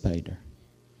participator.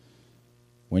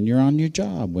 When you're on your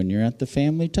job, when you're at the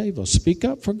family table, speak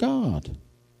up for God.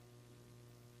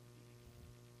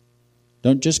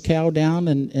 Don't just cow down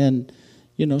and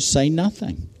say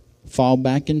nothing. fall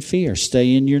back in fear.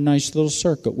 Stay in your nice little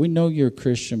circle. We know you're a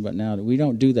Christian, but now we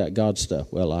don't do that God stuff.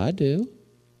 Well, I do.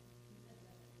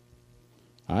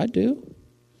 I do.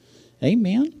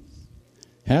 Amen.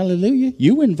 Hallelujah.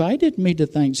 You invited me to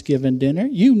Thanksgiving dinner.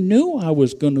 You knew I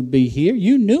was going to be here.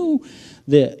 You knew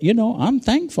that, I'm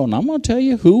thankful. And I'm going to tell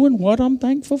you who and what I'm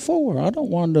thankful for. I don't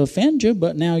want to offend you,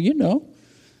 but now you know.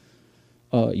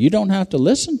 You don't have to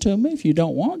listen to me if you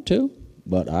don't want to.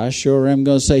 But I sure am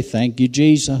going to say, thank you,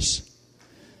 Jesus.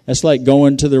 That's like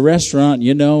going to the restaurant,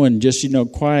 and just,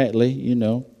 quietly,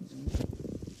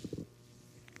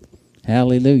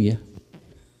 Hallelujah.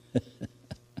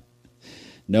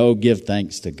 No, give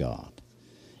thanks to God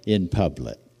in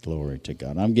public. Glory to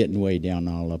God. I'm getting way down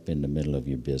all up in the middle of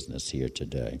your business here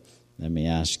today. Let me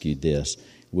ask you this.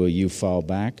 Will you fall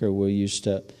back, or will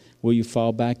you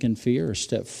fall back in fear, or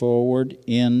step forward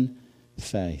in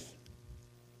faith?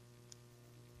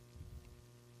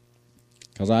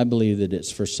 Because I believe that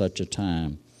it's for such a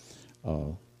time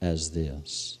as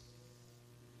this.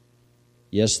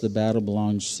 Yes, the battle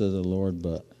belongs to the Lord,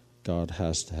 but God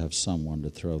has to have someone to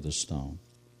throw the stone.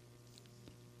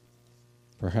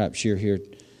 Perhaps you're here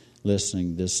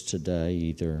listening this today,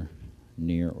 either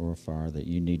near or far, that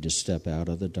you need to step out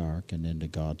of the dark and into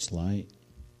God's light.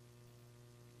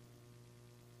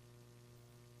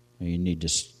 Or you need to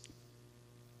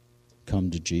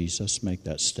come to Jesus, make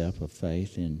that step of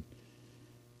faith in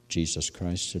Jesus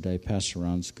Christ today. Pastor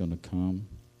Ron's going to come.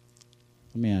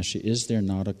 Let me ask you, is there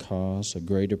not a cause, a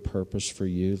greater purpose for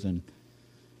you than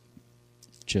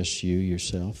just you,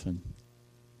 yourself, and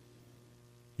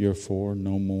you're for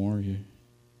no more?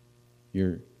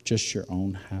 You're just your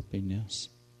own happiness.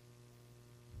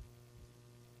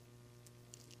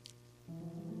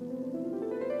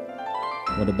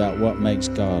 What about what makes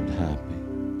God happy?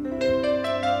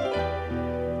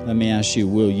 Let me ask you,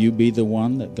 will you be the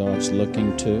one that God's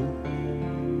looking to?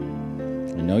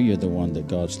 I know you're the one that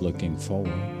God's looking for.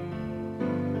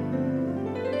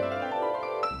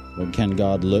 Well, can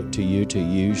God look to you to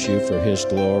use you for His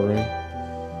glory,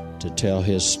 to tell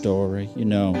His story?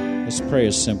 Let's pray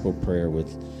a simple prayer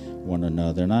with one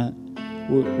another. And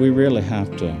we really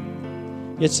have to,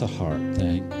 it's a heart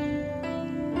thing.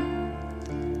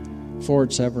 Before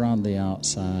it's ever on the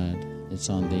outside, it's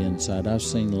on the inside. I've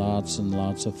seen lots and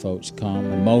lots of folks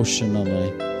come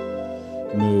emotionally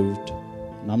moved.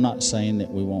 And I'm not saying that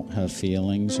we won't have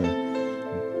feelings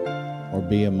or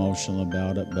be emotional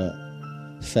about it, but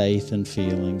faith and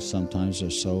feelings sometimes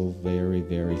are so very,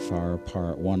 very far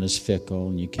apart. One is fickle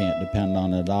and you can't depend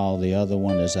on it all. The other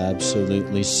one is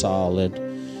absolutely solid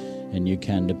and you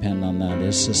can depend on that.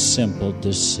 It's a simple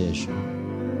decision.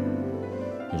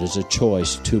 It is a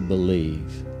choice to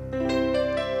believe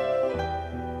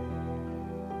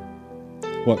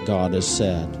what God has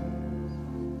said.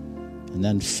 And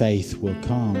then faith will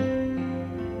come.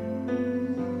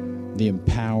 The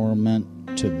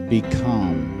empowerment to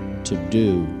become, to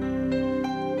do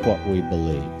what we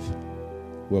believe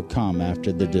will come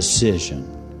after the decision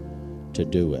to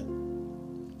do it,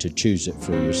 to choose it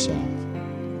for yourself.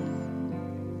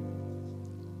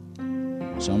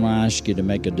 So I'm going to ask you to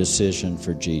make a decision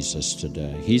for Jesus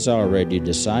today. He's already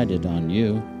decided on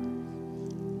you.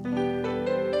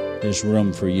 There's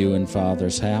room for you in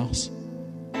Father's house.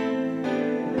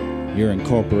 You're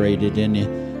incorporated in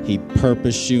it. He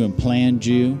purposed you and planned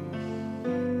you.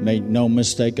 Made no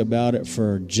mistake about it,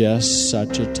 for just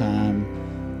such a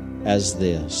time as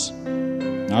this.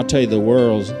 I'll tell you, the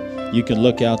world, you can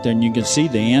look out there and you can see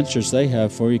the answers they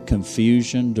have for you.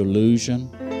 Confusion, delusion,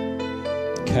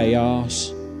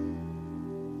 chaos.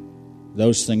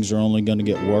 Those things are only going to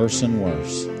get worse and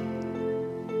worse.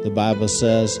 The Bible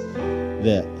says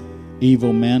that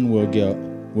evil men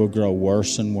will grow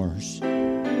worse and worse.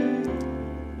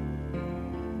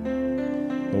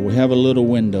 But we have a little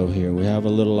window here. We have a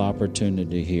little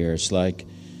opportunity here. It's like,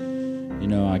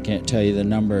 I can't tell you the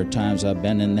number of times I've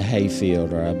been in the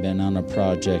hayfield or I've been on a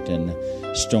project and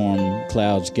the storm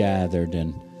clouds gathered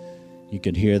and you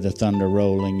could hear the thunder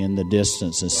rolling in the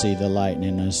distance and see the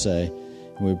lightning and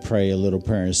we pray a little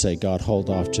prayer and say, God, hold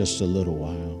off just a little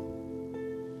while.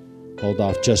 Hold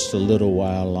off just a little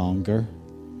while longer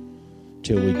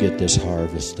till we get this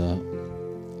harvest up.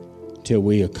 Till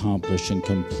we accomplish and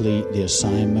complete the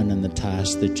assignment and the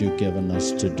task that you've given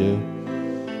us to do.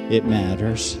 It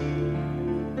matters.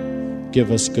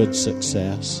 Give us good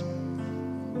success.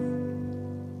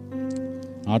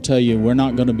 I'll tell you, we're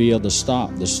not going to be able to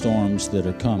stop the storms that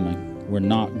are coming. We're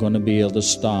not going to be able to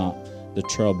stop the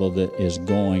trouble that is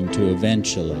going to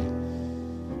eventually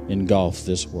engulf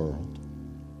this world.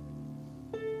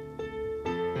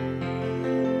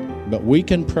 But we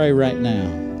can pray right now.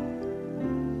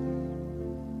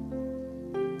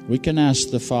 We can ask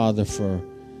the Father for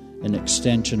an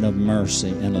extension of mercy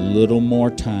and a little more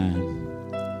time.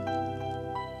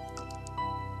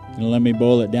 And let me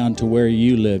boil it down to where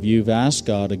you live. You've asked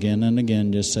God again and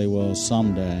again, just say, well,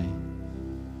 someday,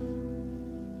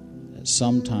 at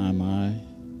some time, I'm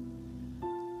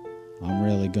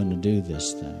really going to do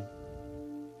this thing.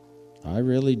 I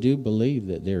really do believe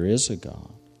that there is a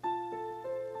God.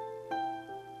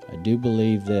 I do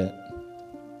believe that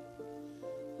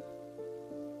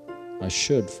I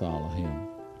should follow Him.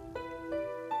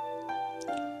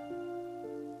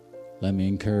 Let me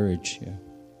encourage you.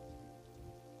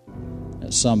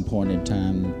 At some point in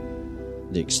time,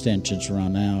 the extensions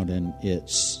run out, and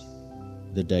it's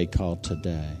the day called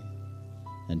today.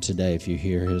 And today, if you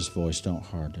hear His voice, don't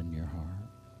harden your heart.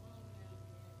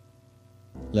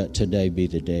 Let today be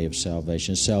the day of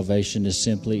salvation. Salvation is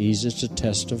simply easy. It's a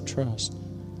test of trust.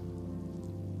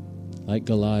 Like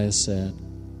Goliath said,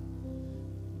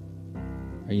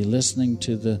 are you listening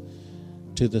to the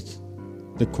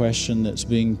question that's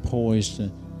being posed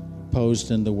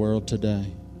in the world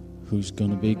today? Who's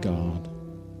going to be God?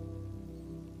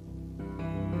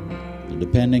 And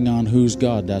depending on who's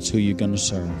God, that's who you're going to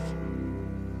serve.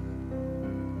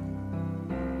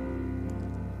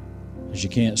 Because you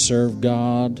can't serve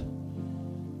God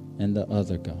and the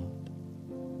other God.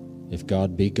 If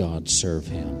God be God, serve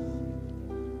Him.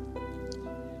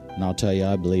 And I'll tell you,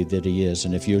 I believe that He is.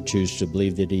 And if you choose to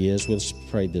believe that He is, let's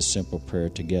pray this simple prayer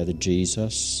together.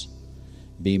 Jesus,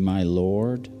 be my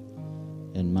Lord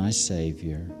and my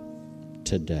Savior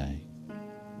today.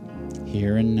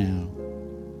 Here and now,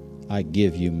 I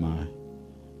give you my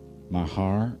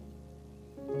heart.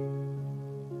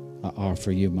 I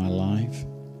offer you my life.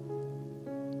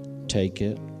 Take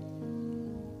it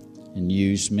and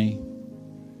use me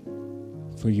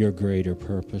for your greater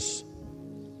purpose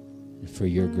and for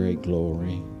your great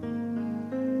glory.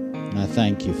 And I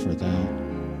thank you for that.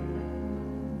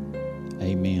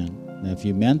 Amen. Now, if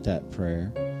you meant that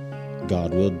prayer,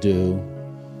 God will do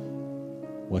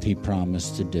what He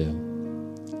promised to do.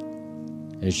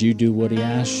 As you do what He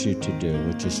asks you to do,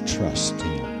 which is trust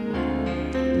Him.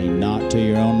 Lean not to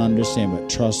your own understanding, but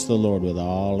trust the Lord with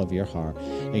all of your heart.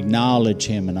 Acknowledge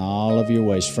Him in all of your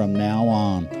ways. From now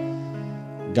on,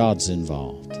 God's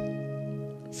involved.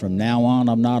 From now on,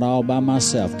 I'm not all by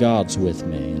myself. God's with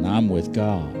me, and I'm with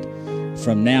God.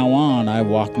 From now on, I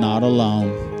walk not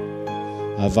alone.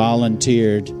 I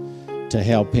volunteered to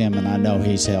help Him, and I know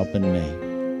He's helping me.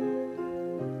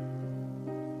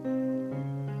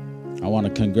 I want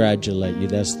to congratulate you.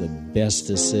 That's the best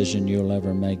decision you'll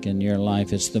ever make in your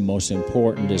life. It's the most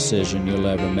important decision you'll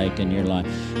ever make in your life.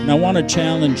 And I want to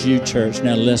challenge you, church.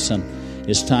 Now listen,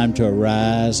 it's time to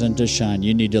arise and to shine.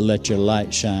 You need to let your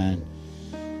light shine.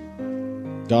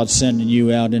 God's sending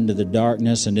you out into the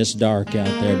darkness, and it's dark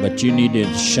out there, but you need to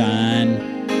shine.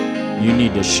 You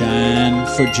need to shine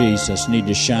for Jesus. You need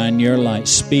to shine your light.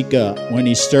 Speak up. When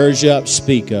He stirs you up,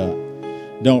 speak up.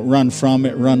 Don't run from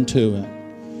it, run to it.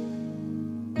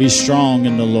 Be strong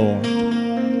in the Lord.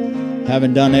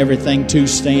 Having done everything to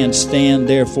stand, stand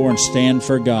therefore and stand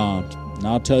for God. And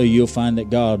I'll tell you, you'll find that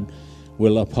God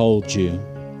will uphold you.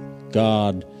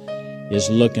 God is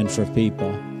looking for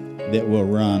people that will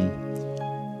run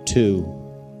to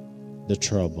the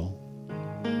trouble.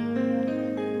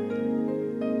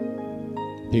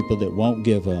 People that won't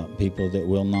give up. People that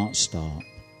will not stop.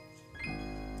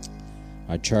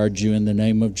 I charge you in the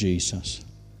name of Jesus.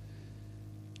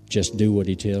 Just do what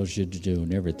He tells you to do,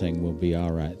 and everything will be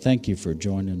all right. Thank you for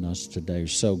joining us today.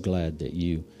 So glad that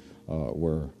you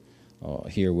were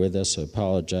here with us. I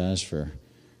apologize for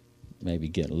maybe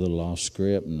getting a little off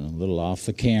script and a little off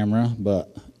the camera,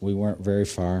 but we weren't very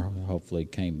far. Hopefully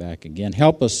came back again.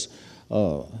 Help us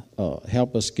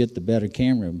get the better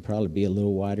camera and probably be a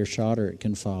little wider shot, or it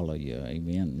can follow you.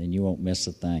 Amen. Then you won't miss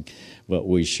a thing. But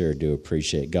we sure do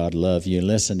appreciate it. God love you.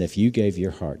 Listen, if you gave your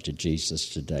heart to Jesus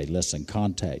today, listen,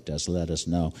 contact us. Let us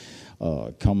know.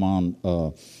 Come on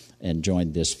and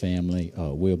join this family.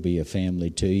 We'll be a family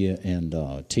to you and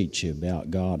teach you about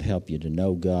God, help you to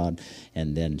know God,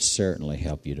 and then certainly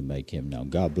help you to make Him known.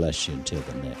 God bless you until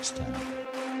the next time.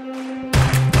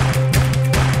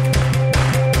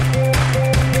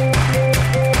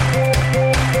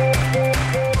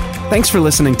 Thanks for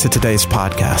listening to today's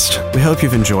podcast. We hope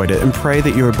you've enjoyed it and pray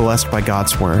that you are blessed by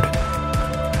God's Word.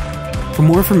 For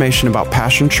more information about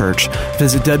Passion Church,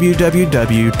 visit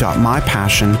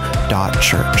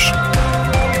www.mypassion.church.